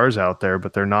custom guitars out there,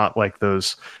 but they're not like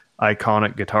those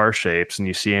iconic guitar shapes, and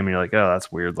you see them and you're like, oh,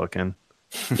 that's weird looking.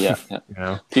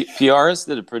 PRS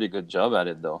did a pretty good job at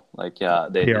it though. Like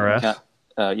PRS,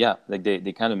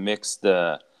 they kind of mixed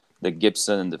the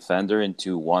Gibson and the Fender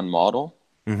into one model.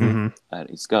 And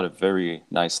it's got a very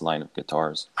nice line of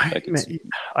guitars.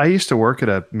 I used to work at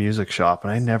a music shop,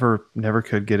 and I never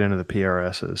could get into the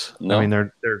PRSs. No. I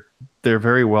mean, they're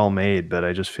very well made, but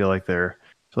I just feel like they're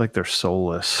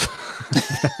soulless.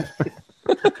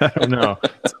 I don't know.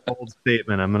 It's a bold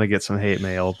statement. I'm gonna get some hate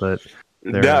mail, but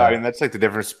I mean that's like the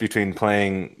difference between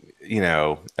playing,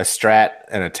 a Strat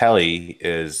and a Tele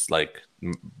is like,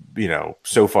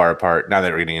 so far apart. Now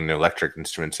that we're getting into electric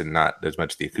instruments and not as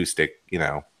much the acoustic,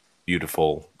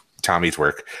 beautiful Tommy's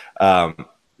work.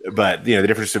 But the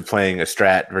difference of playing a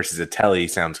Strat versus a Tele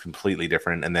sounds completely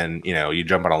different. And then you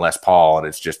jump on a Les Paul, and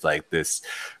it's just like this,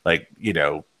 like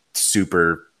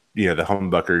super, the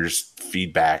humbuckers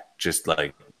feedback, just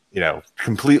like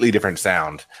completely different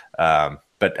sound.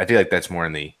 But I feel like that's more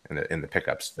in the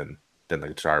pickups than the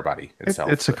guitar body itself.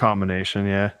 It's a combination,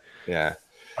 yeah.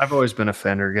 I've always been a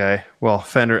Fender guy. Well,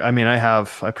 Fender, I mean, I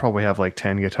probably have like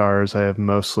 10 guitars. I have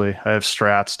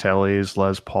Strats, Teles,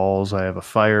 Les Pauls. I have a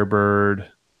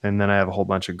Firebird, and then I have a whole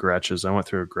bunch of Gretches. I went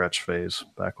through a Gretsch phase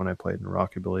back when I played in a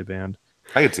rockabilly band.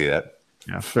 I could see that.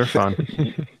 Yeah, they're fun.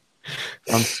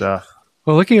 Fun stuff.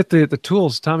 Well, looking at the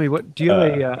tools, Tommy, do you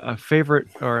have a favorite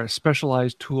or a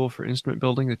specialized tool for instrument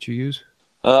building that you use?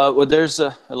 Well, there's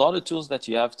a lot of tools that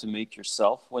you have to make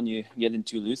yourself when you get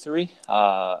into lutherie.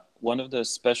 One of the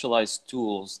specialized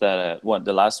tools that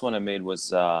the last one I made was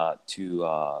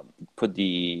to put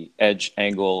the edge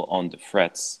angle on the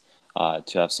frets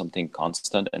to have something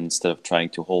constant, and instead of trying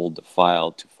to hold the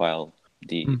file to file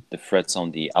the frets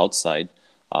on the outside,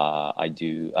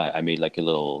 I made like a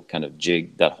little kind of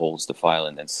jig that holds the file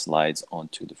and then slides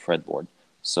onto the fretboard.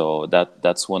 So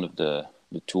that's one of the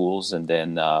tools. And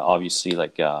then obviously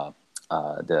like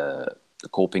the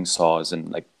coping saws,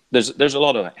 and like there's a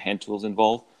lot of hand tools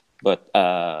involved, but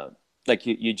like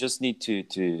you just need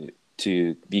to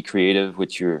be creative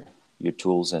with your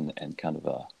tools and kind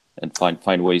of and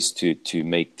find ways to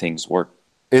make things work.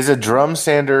 Is a drum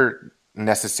sander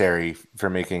necessary for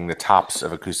making the tops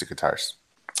of acoustic guitars?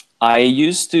 I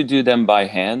used to do them by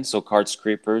hand, so card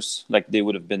scrapers, like they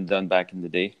would have been done back in the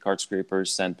day, card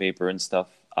scrapers, sandpaper and stuff.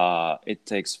 It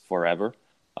takes forever.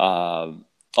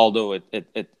 Although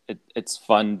it's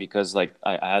fun because like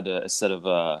I had a set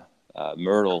of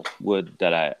myrtle wood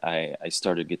that I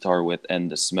started guitar with,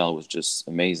 and the smell was just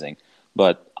amazing.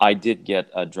 But I did get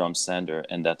a drum sander,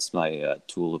 and that's my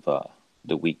tool of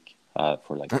the week.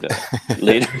 for like the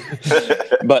later.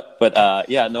 but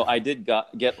yeah, no, I did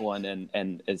get one,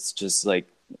 and it's just like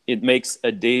it makes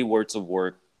a day worth of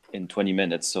work in 20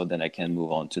 minutes, so then I can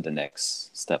move on to the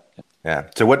next step. Yeah.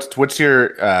 So what's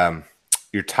your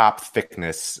top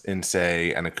thickness in,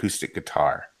 say, an acoustic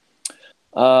guitar?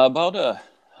 About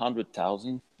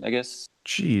 100,000, I guess.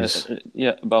 Jeez.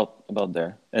 Yeah, about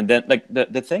there. And then like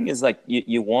the thing is like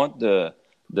you want the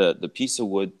piece of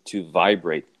wood to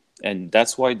vibrate, and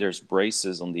that's why there's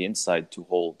braces on the inside to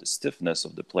hold the stiffness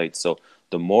of the plate. So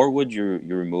the more wood you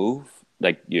remove,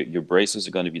 like your braces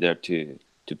are going to be there to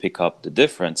pick up the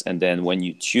difference. And then when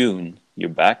you tune your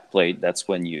back plate, that's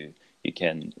when you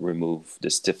can remove the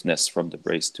stiffness from the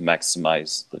brace to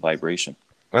maximize the vibration.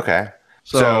 Okay.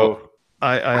 So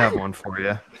I have one for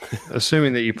you.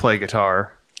 Assuming that you play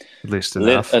guitar, at least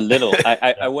enough. A little.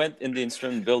 I went in the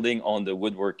instrument building on the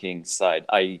woodworking side.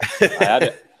 I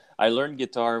learned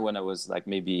guitar when I was like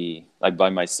maybe like by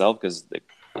myself, because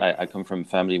I come from a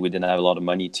family, we didn't have a lot of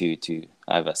money to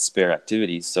have a spare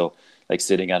activities. So like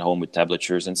sitting at home with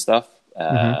tablatures and stuff.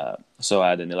 So I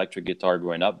had an electric guitar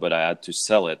growing up, but I had to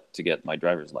sell it to get my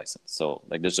driver's license. So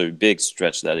like there's a big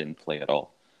stretch that I didn't play at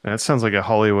all. That sounds like a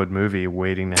Hollywood movie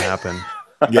waiting to happen.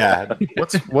 Yeah.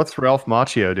 What's Ralph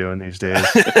Macchio doing these days?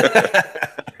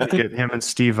 Get him and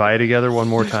Steve Vai together one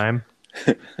more time.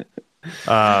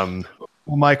 Well,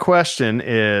 my question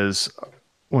is,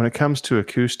 when it comes to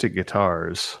acoustic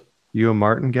guitars, you a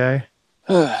Martin guy?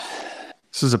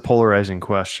 This is a polarizing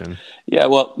question. Yeah,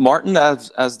 well, Martin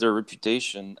has their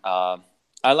reputation. I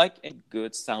like a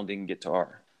good sounding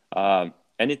guitar.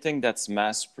 Anything that's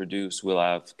mass produced will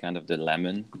have kind of the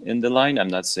lemon in the line. I'm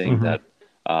not saying that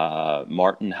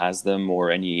Martin has them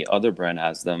or any other brand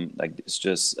has them. Like it's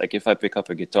just like if I pick up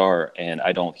a guitar and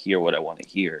I don't hear what I want to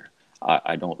hear,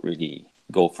 I don't really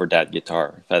go for that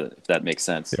guitar. If that makes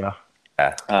sense.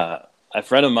 Yeah. A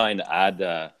friend of mine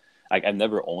had. I've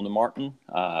never owned a Martin.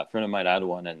 A friend of mine had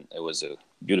one, and it was a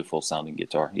beautiful sounding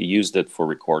guitar. He used it for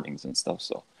recordings and stuff,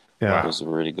 so it was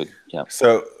really good. Yeah.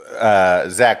 So,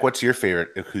 Zach, what's your favorite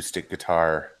acoustic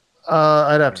guitar?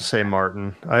 I'd have to say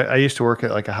Martin. I used to work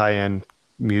at like a high-end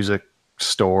music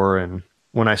store, and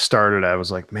when I started, I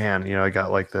was like, man, I got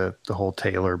like the whole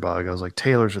Taylor bug. I was like,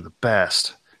 Taylors are the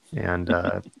best, and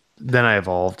then I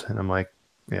evolved, and I'm like,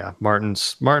 yeah,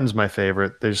 Martin's my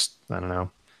favorite. I don't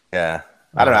know. Yeah.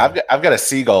 I don't know. I've got a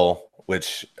Seagull,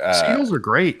 which Seagulls are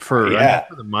great for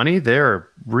the money. They're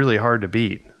really hard to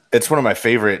beat. It's one of my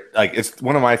favorite. Like it's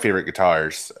one of my favorite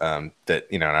guitars. That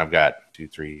and I've got 2,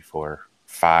 3, 4,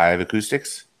 5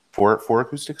 acoustics. Four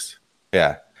acoustics.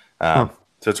 Yeah. So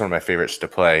it's one of my favorites to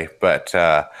play. But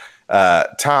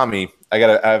Tommy, I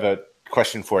have a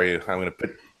question for you. I'm going to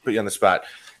put you on the spot.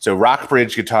 So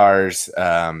Rockbridge Guitars,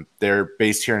 they're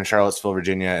based here in Charlottesville,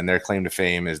 Virginia, and their claim to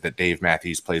fame is that Dave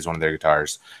Matthews plays one of their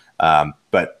guitars. So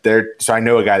I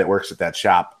know a guy that works at that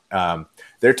shop.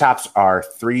 Their tops are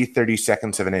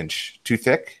 3/32 of an inch. Too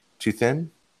thick? Too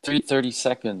thin?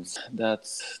 3/32.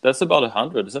 That's about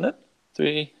 100, isn't it?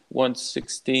 3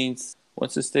 1/16.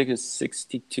 What's the stick is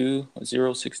 62,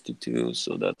 0.62.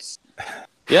 So that's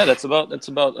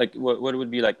about like what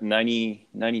would be like 90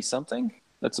 something.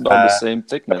 That's about the same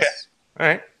thickness. Okay. All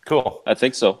right, cool. I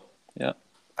think so. Yeah.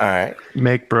 All right.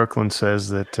 Make Brooklyn says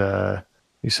that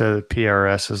you said that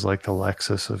PRS is like the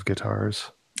Lexus of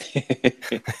guitars.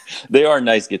 They are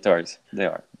nice guitars. They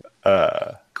are.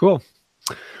 Cool.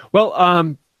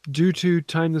 Well, due to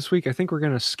time this week, I think we're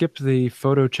going to skip the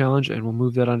photo challenge and we'll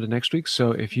move that on to next week.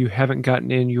 So if you haven't gotten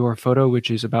in your photo,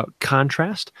 which is about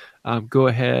contrast, go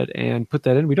ahead and put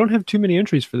that in. We don't have too many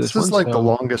entries for this one. This is like the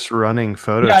longest running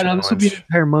photo challenge. This will be an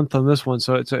entire month on this one.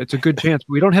 So it's a good chance.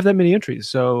 But we don't have that many entries.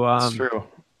 So that's true.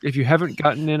 If you haven't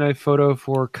gotten in a photo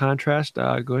for contrast, go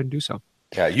ahead and do so.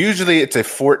 Yeah, usually it's a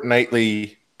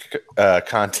fortnightly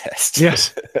contest.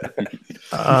 Yes.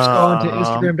 Just go on to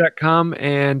Instagram.com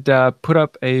and put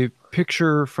up a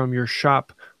picture from your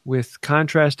shop with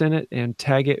contrast in it and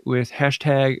tag it with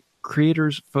hashtag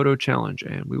Creators Photo Challenge,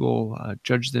 and we will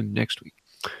judge them next week.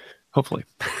 Hopefully.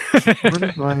 Where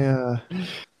did my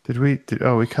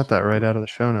we cut that right out of the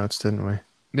show notes, didn't we?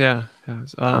 Yeah.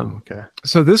 Okay.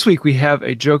 So this week we have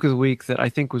a joke of the week that I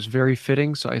think was very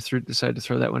fitting, so I decided to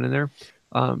throw that one in there.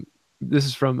 This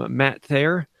is from Matt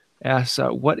Thayer. Asks,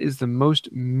 what is the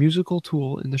most musical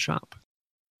tool in the shop?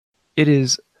 It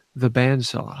is the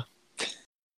bandsaw.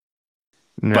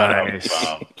 Nice.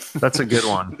 That's a good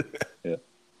one. Yeah.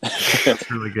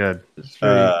 That's really good.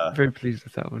 Very pleased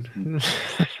with that one.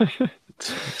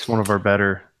 It's one of our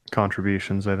better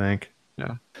contributions, I think.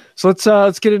 Yeah. So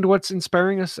let's get into what's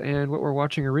inspiring us and what we're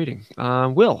watching or reading.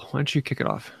 Will, why don't you kick it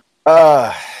off?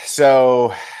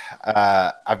 So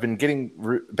I've been getting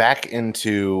back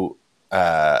into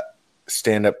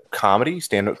stand-up comedy,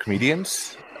 stand-up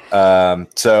comedians.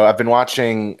 So I've been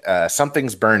watching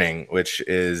Something's Burning, which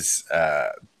is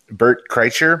Bert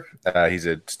Kreischer. He's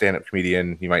a stand-up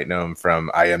comedian. You might know him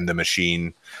from I Am the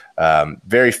Machine.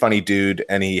 Very funny dude,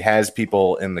 and he has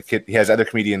people in the he has other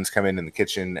comedians come in the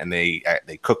kitchen, and they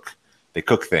cook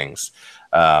things,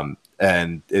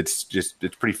 and it's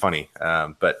pretty funny.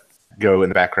 But go in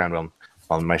the background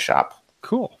while in my shop.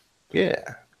 Cool. Yeah.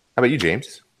 How about you,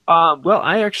 James? Well,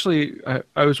 I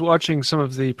was watching some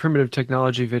of the primitive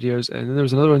technology videos, and then there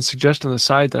was another one suggested on the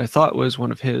side that I thought was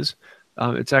one of his.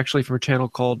 It's actually from a channel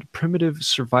called Primitive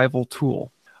Survival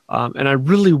Tool. And I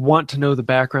really want to know the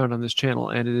background on this channel.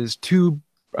 And it is two,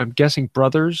 I'm guessing,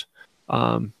 brothers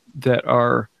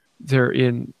they're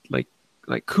in like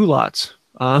culottes.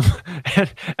 And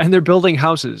they're building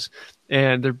houses.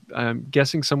 And they're, I'm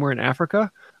guessing, somewhere in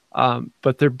Africa.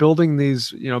 But they're building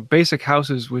these, basic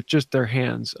houses with just their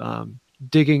hands,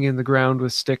 digging in the ground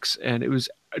with sticks. And it was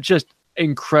just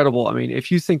incredible. I mean,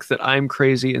 if you think that I'm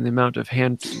crazy in the amount of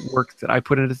hand work that I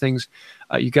put into things,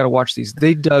 you got to watch these.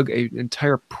 They dug an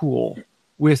entire pool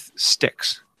with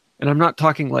sticks. And I'm not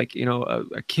talking like,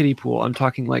 a kiddie pool. I'm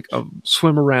talking like a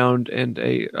swim around and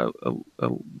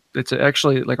it's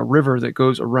actually like a river that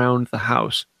goes around the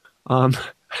house. And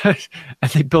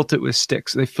they built it with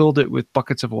sticks. They filled it with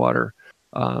buckets of water.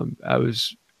 I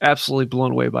was absolutely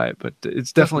blown away by it, but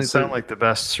it's definitely sound like the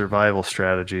best survival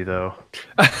strategy, though.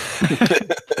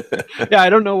 Yeah,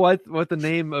 I don't know what the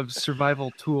name of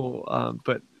survival tool,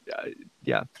 but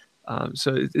yeah.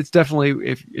 So it's definitely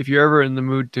if you're ever in the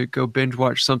mood to go binge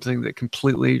watch something that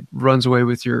completely runs away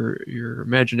with your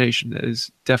imagination, that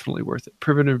is definitely worth it.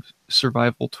 Primitive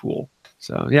Survival Tool.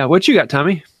 So yeah, what you got,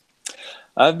 Tommy?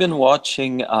 I've been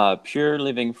watching Pure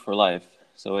Living for Life.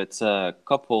 So it's a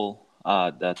couple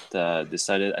that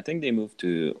decided, I think they moved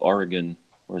to Oregon,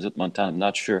 or is it Montana? I'm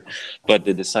not sure. But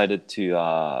they decided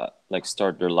to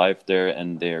start their life there,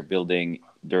 and they're building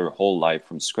their whole life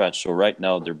from scratch. So right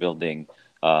now they're building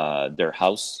their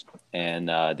house, and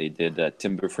they did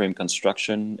timber frame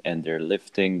construction, and they're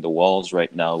lifting the walls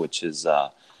right now, which is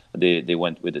they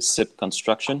went with a SIP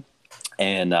construction.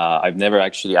 And I've never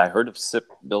actually, I heard of SIP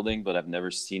building, but I've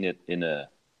never seen it in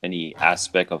any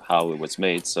aspect of how it was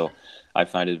made. So I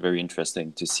find it very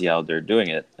interesting to see how they're doing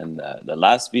it. And the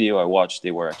last video I watched,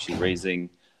 they were actually raising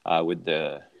with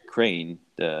the crane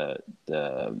the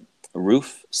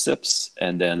roof SIPs,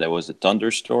 and then there was a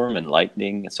thunderstorm and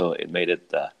lightning. So it made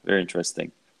it very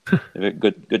interesting.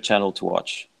 Good channel to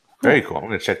watch. Very cool. I'm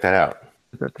going to check that out.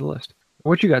 That's the list.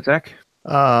 What you got, Zach?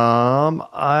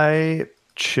 I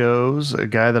chose a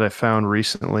guy that I found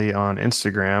recently on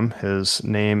Instagram. His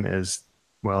name is,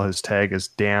 his tag is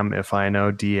Damn If I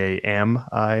Know,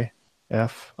 DAMIFINKN.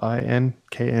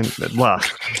 Wow.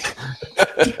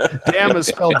 Damn is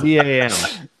spelled DAM.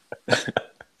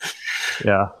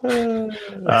 Yeah.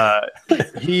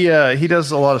 He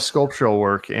does a lot of sculptural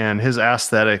work, and his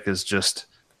aesthetic is just,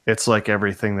 it's like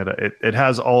everything that it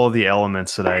has all of the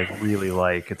elements that I really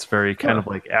like. It's very kind of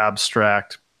like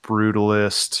abstract,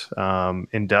 brutalist,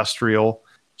 industrial.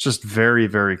 It's just very,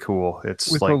 very cool.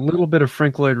 It's with like a little bit of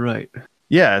Frank Lloyd Wright.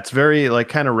 Yeah, it's very like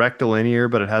kind of rectilinear,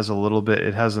 but it has a little bit.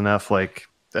 It has enough like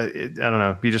I don't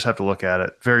know. You just have to look at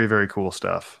it. Very, very cool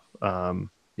stuff.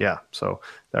 Yeah, so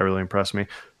that really impressed me.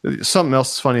 Something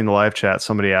else funny in the live chat.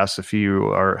 Somebody asked if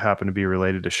you happen to be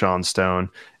related to Sean Stone,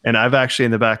 and I've actually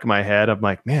in the back of my head, I'm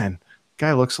like, man,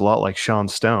 guy looks a lot like Sean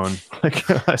Stone. Like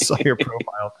I saw your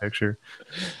profile picture.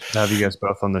 I'll have you guys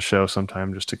both on the show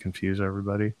sometime just to confuse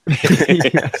everybody.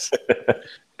 Yes.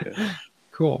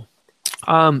 Cool.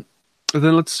 Then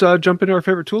let's jump into our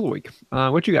favorite tool of the week.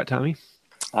 What you got, Tommy?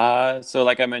 So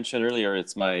like I mentioned earlier,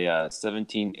 it's my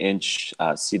 17-inch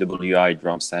CWI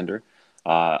drum sander.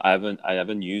 I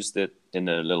haven't used it in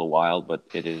a little while, but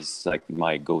it is like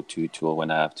my go-to tool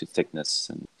when I have to thickness,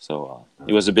 and so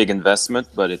it was a big investment,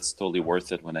 but it's totally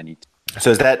worth it when I need to.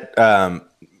 So is that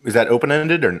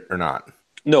open-ended or not?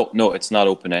 No, it's not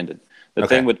open-ended. The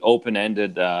thing with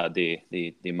open-ended,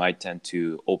 they might tend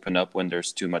to open up when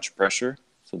there's too much pressure,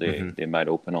 so they might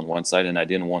open on one side, and I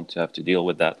didn't want to have to deal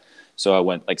with that. So I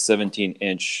went like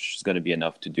 17-inch is going to be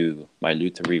enough to do my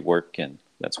lutherie work, and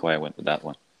that's why I went with that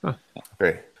one. Huh.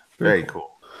 Very, very cool.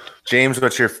 James,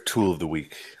 what's your tool of the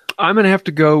week? I'm going to have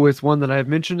to go with one that I've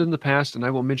mentioned in the past, and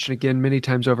I will mention again many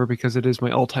times over because it is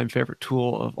my all-time favorite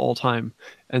tool of all time,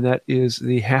 and that is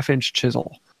the half-inch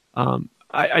chisel.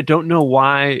 I don't know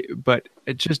why, but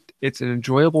it's an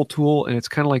enjoyable tool, and it's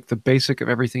kind of like the basic of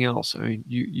everything else. I mean,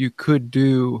 you could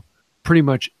do pretty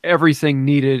much everything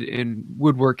needed in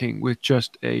woodworking with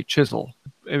just a chisel.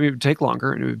 I mean, it would take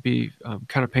longer and it would be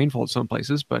kind of painful in some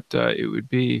places, but it would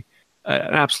be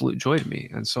an absolute joy to me.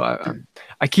 And so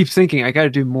I keep thinking I got to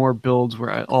do more builds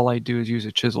where all I do is use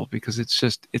a chisel, because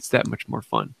it's that much more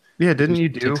fun. Yeah, didn't you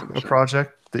do a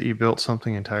project that you built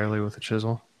something entirely with a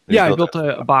chisel? Yeah, I built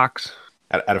a box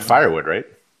out of firewood, right?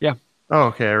 Yeah. Oh,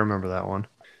 okay, I remember that one.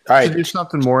 All right, do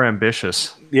something more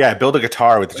ambitious. Yeah, build a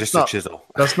guitar with just a chisel.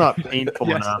 That's not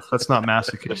painful enough. That's not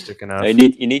masochistic enough.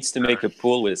 He needs to make a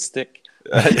pool with a stick.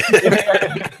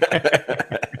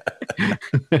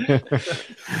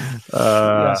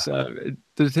 Yes,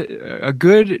 a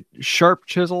good sharp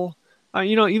chisel,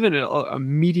 even a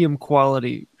medium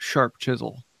quality sharp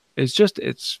chisel is just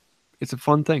it's a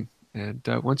fun thing, and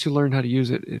once you learn how to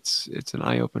use it, it's an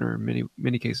eye opener in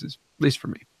many cases, at least for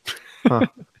me. Huh.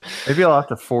 Maybe I'll have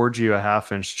to forge you a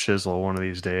 1/2-inch chisel one of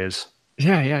these days.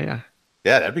 Yeah,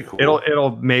 that'd be cool.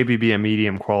 It'll maybe be a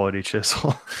medium quality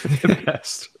chisel at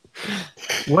best.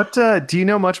 What do you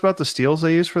know much about the steels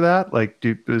they use for that? Like,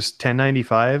 is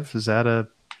 1095? Is that a?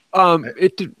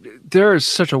 There is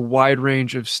such a wide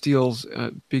range of steels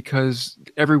because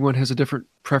everyone has a different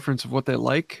preference of what they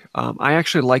like. I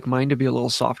actually like mine to be a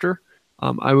little softer.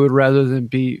 I would rather than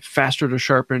be faster to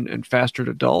sharpen and faster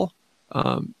to dull.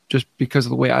 Just because of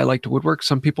the way I like to woodwork.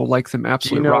 Some people like them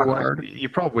absolutely rock hard. You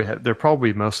probably they're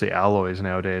probably mostly alloys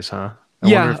nowadays, huh?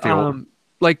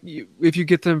 If you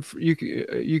get them,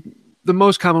 the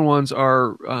most common ones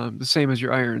are the same as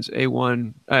your irons: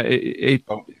 A1,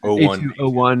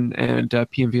 A201, and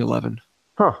PMV11.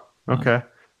 Huh. Okay.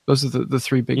 Those are the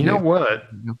three big. You know what?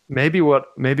 Maybe what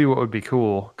would be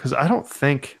cool, because I don't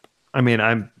think. I mean,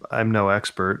 I'm no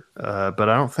expert, but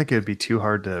I don't think it'd be too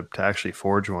hard to actually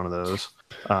forge one of those.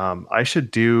 I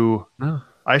should do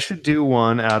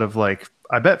one out of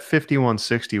I bet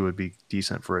 5160 would be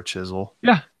decent for a chisel.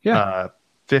 Yeah.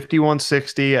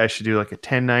 5160. I should do like a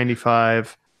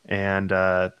 1095, and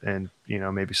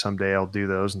maybe someday I'll do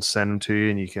those and send them to you,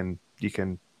 and you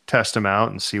can test them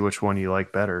out and see which one you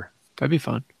like better. That'd be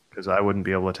fun, because I wouldn't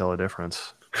be able to tell a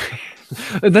difference.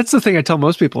 And that's the thing I tell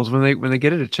most people is when they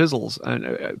get into chisels,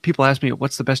 and people ask me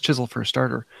what's the best chisel for a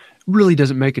starter. It really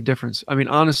doesn't make a difference. I mean,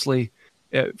 honestly,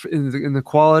 in the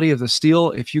quality of the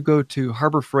steel, if you go to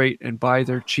Harbor Freight and buy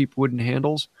their cheap wooden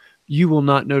handles, you will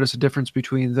not notice a difference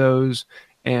between those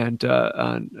and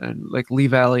like Lee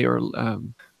Valley or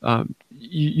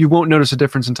you won't notice a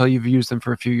difference until you've used them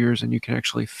for a few years, and you can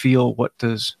actually feel what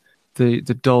does the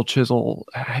dull chisel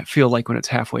feel like when it's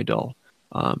halfway dull.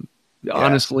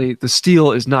 Honestly, the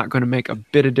steel is not going to make a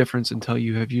bit of difference until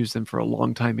you have used them for a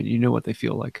long time and you know what they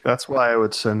feel like. That's why I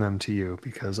would send them to you,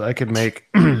 because I could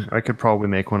probably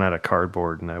make one out of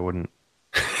cardboard, and I wouldn't.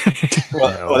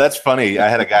 Well, that's funny. I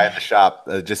had a guy in the shop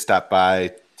just stop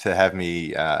by to have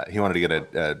me. He wanted to get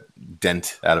a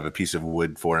dent out of a piece of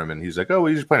wood for him, and he's like, "Oh, what are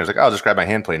you just playing?" I was like, "I'll just grab my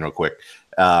hand plane real quick,"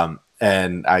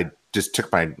 and I just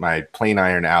took my plane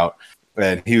iron out.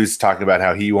 And he was talking about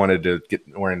how he wanted to get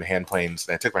more into hand planes.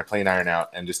 And I took my plane iron out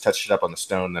and just touched it up on the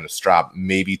stone, then a strop,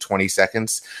 maybe 20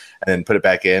 seconds, and then put it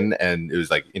back in. And it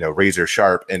was like, razor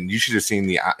sharp. And you should have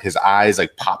seen his eyes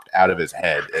like popped out of his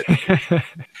head.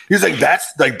 He was like,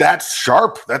 that's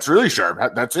sharp. That's really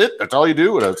sharp. That's it. That's all you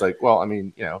do. And I was like, well, I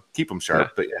mean, keep them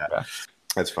sharp. But yeah,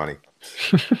 that's funny.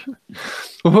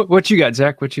 What you got,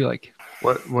 Zach? What you like?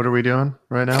 What are we doing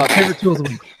right now? Favorite tools of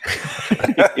the week.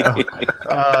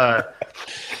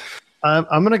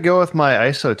 I'm gonna go with my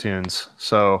ISO-Tunes.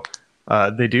 So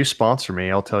they do sponsor me.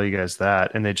 I'll tell you guys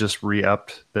that, and they just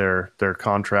re-upped their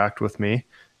contract with me.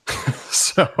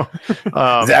 So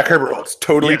Zach Herbert's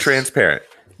totally transparent.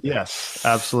 Yes,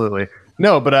 absolutely.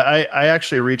 No, but I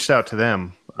actually reached out to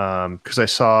them because I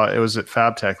saw it was at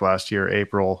FabTech last year.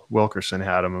 April Wilkerson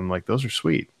had them. I'm like, those are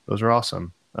sweet. Those are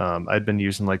awesome. I'd been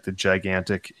using like the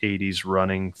gigantic 80s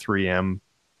running 3M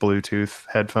Bluetooth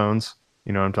headphones.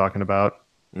 You know what I'm talking about?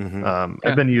 Mm-hmm.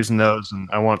 I've been using those, and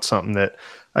I want something that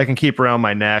I can keep around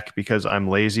my neck because I'm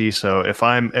lazy. So if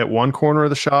I'm at one corner of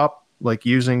the shop, like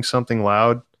using something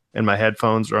loud, and my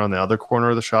headphones are on the other corner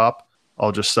of the shop,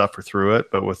 I'll just suffer through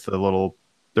it. But with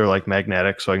they're like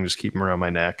magnetic, so I can just keep them around my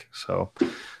neck. So,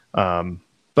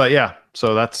 but yeah,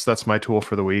 so that's my tool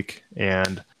for the week.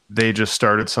 And they just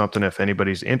started something. If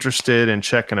anybody's interested in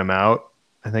checking them out,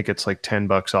 I think it's like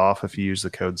 $10 off if you use the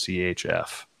code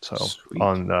CHF. So sweet.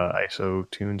 On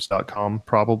isotunes.com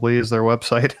probably is their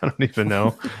website. I don't even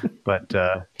know, but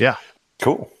yeah,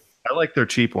 cool. I like their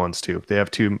cheap ones too. They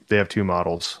have two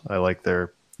models. I like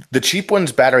the cheap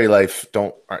ones. Battery life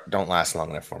don't last long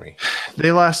enough for me.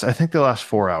 I think they last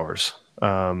 4 hours.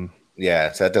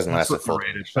 Yeah, so that doesn't last a full.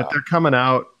 But they're coming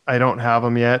out. I don't have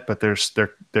them yet, but they're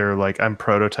like, I'm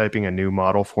prototyping a new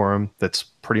model for them that's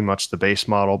pretty much the base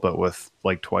model, but with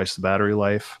like twice the battery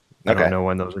life. I don't know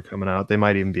when those are coming out. They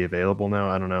might even be available now.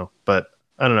 I don't know. But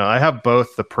I don't know. I have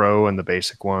both the Pro and the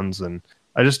basic ones, and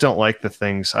I just don't like the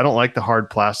things. I don't like the hard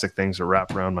plastic things that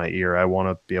wrap around my ear. I want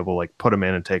to be able to like put them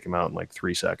in and take them out in like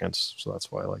 3 seconds. So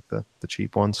that's why I like the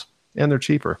cheap ones, and they're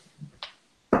cheaper.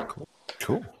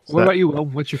 Cool. What about you, Will?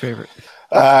 What's your favorite?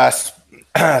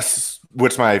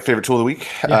 What's my favorite tool of the week?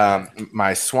 Yeah.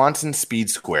 My Swanson Speed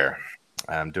Square.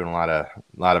 I'm doing a lot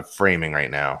of framing right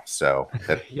now, so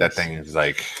that Yes. that thing is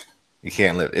like, you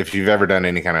can't live. If you've ever done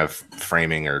any kind of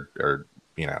framing or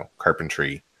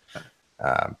carpentry,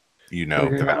 the value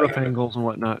rough angles and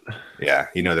whatnot. Yeah,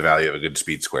 you know the value of a good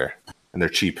speed square, and they're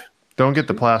cheap. Don't get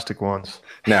the plastic ones.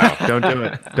 No, Don't do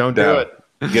it. Don't do it.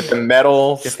 Get the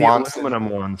metal Get Swanson. the aluminum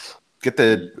ones.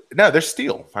 They're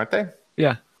steel, aren't they?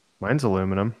 Yeah. Mine's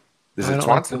aluminum. Is I it don't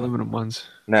like the Swanson? aluminum ones.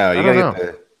 No, you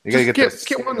gotta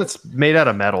Get one that's made out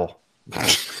of metal.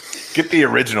 get the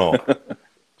original.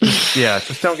 Yeah,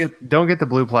 just don't get the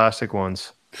blue plastic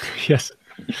ones. Yes.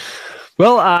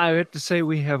 Well, I have to say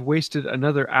we have wasted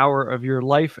another hour of your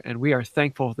life, and we are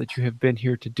thankful that you have been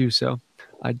here to do so.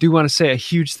 I do want to say a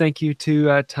huge thank you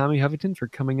to Tommy Hovington for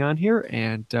coming on here,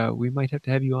 and we might have to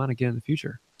have you on again in the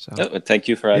future. So Thank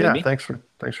you for having me. Thanks for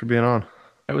being on.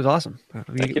 that was awesome.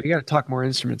 We got to talk more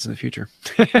instruments in the future.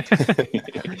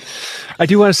 I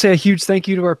do want to say a huge thank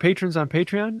you to our patrons on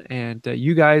Patreon, and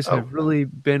you guys have really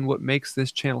been what makes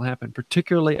this channel happen.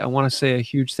 Particularly, I want to say a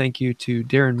huge thank you to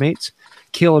Darren Mates,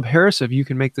 Caleb Harris of You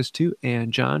Can Make This Too,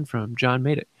 and John from John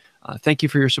Made It. Thank you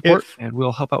for your support, and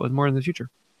we'll help out with more in the future.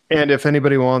 And if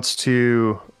anybody wants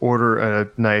to order a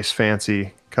nice,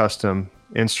 fancy, custom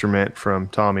instrument from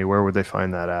Tommy, where would they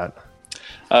find that at?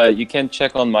 You can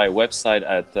check on my website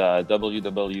at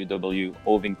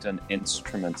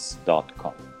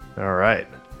www.ovingtoninstruments.com. All right.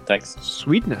 Thanks.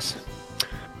 Sweetness.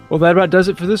 Well, that about does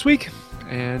it for this week.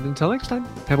 And until next time,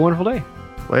 have a wonderful day.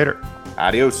 Later.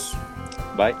 Adios.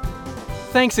 Bye.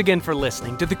 Thanks again for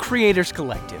listening to The Creators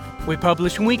Collective. We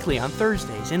publish weekly on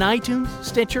Thursdays in iTunes,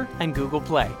 Stitcher, and Google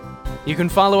Play. You can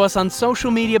follow us on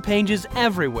social media pages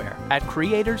everywhere at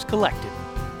Creators Collective.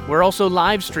 We're also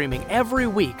live streaming every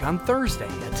week on Thursday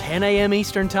at 10 a.m.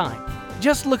 Eastern Time.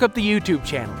 Just look up the YouTube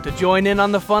channel to join in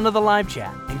on the fun of the live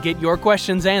chat and get your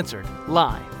questions answered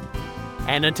live.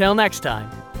 And until next time,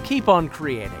 keep on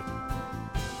creating.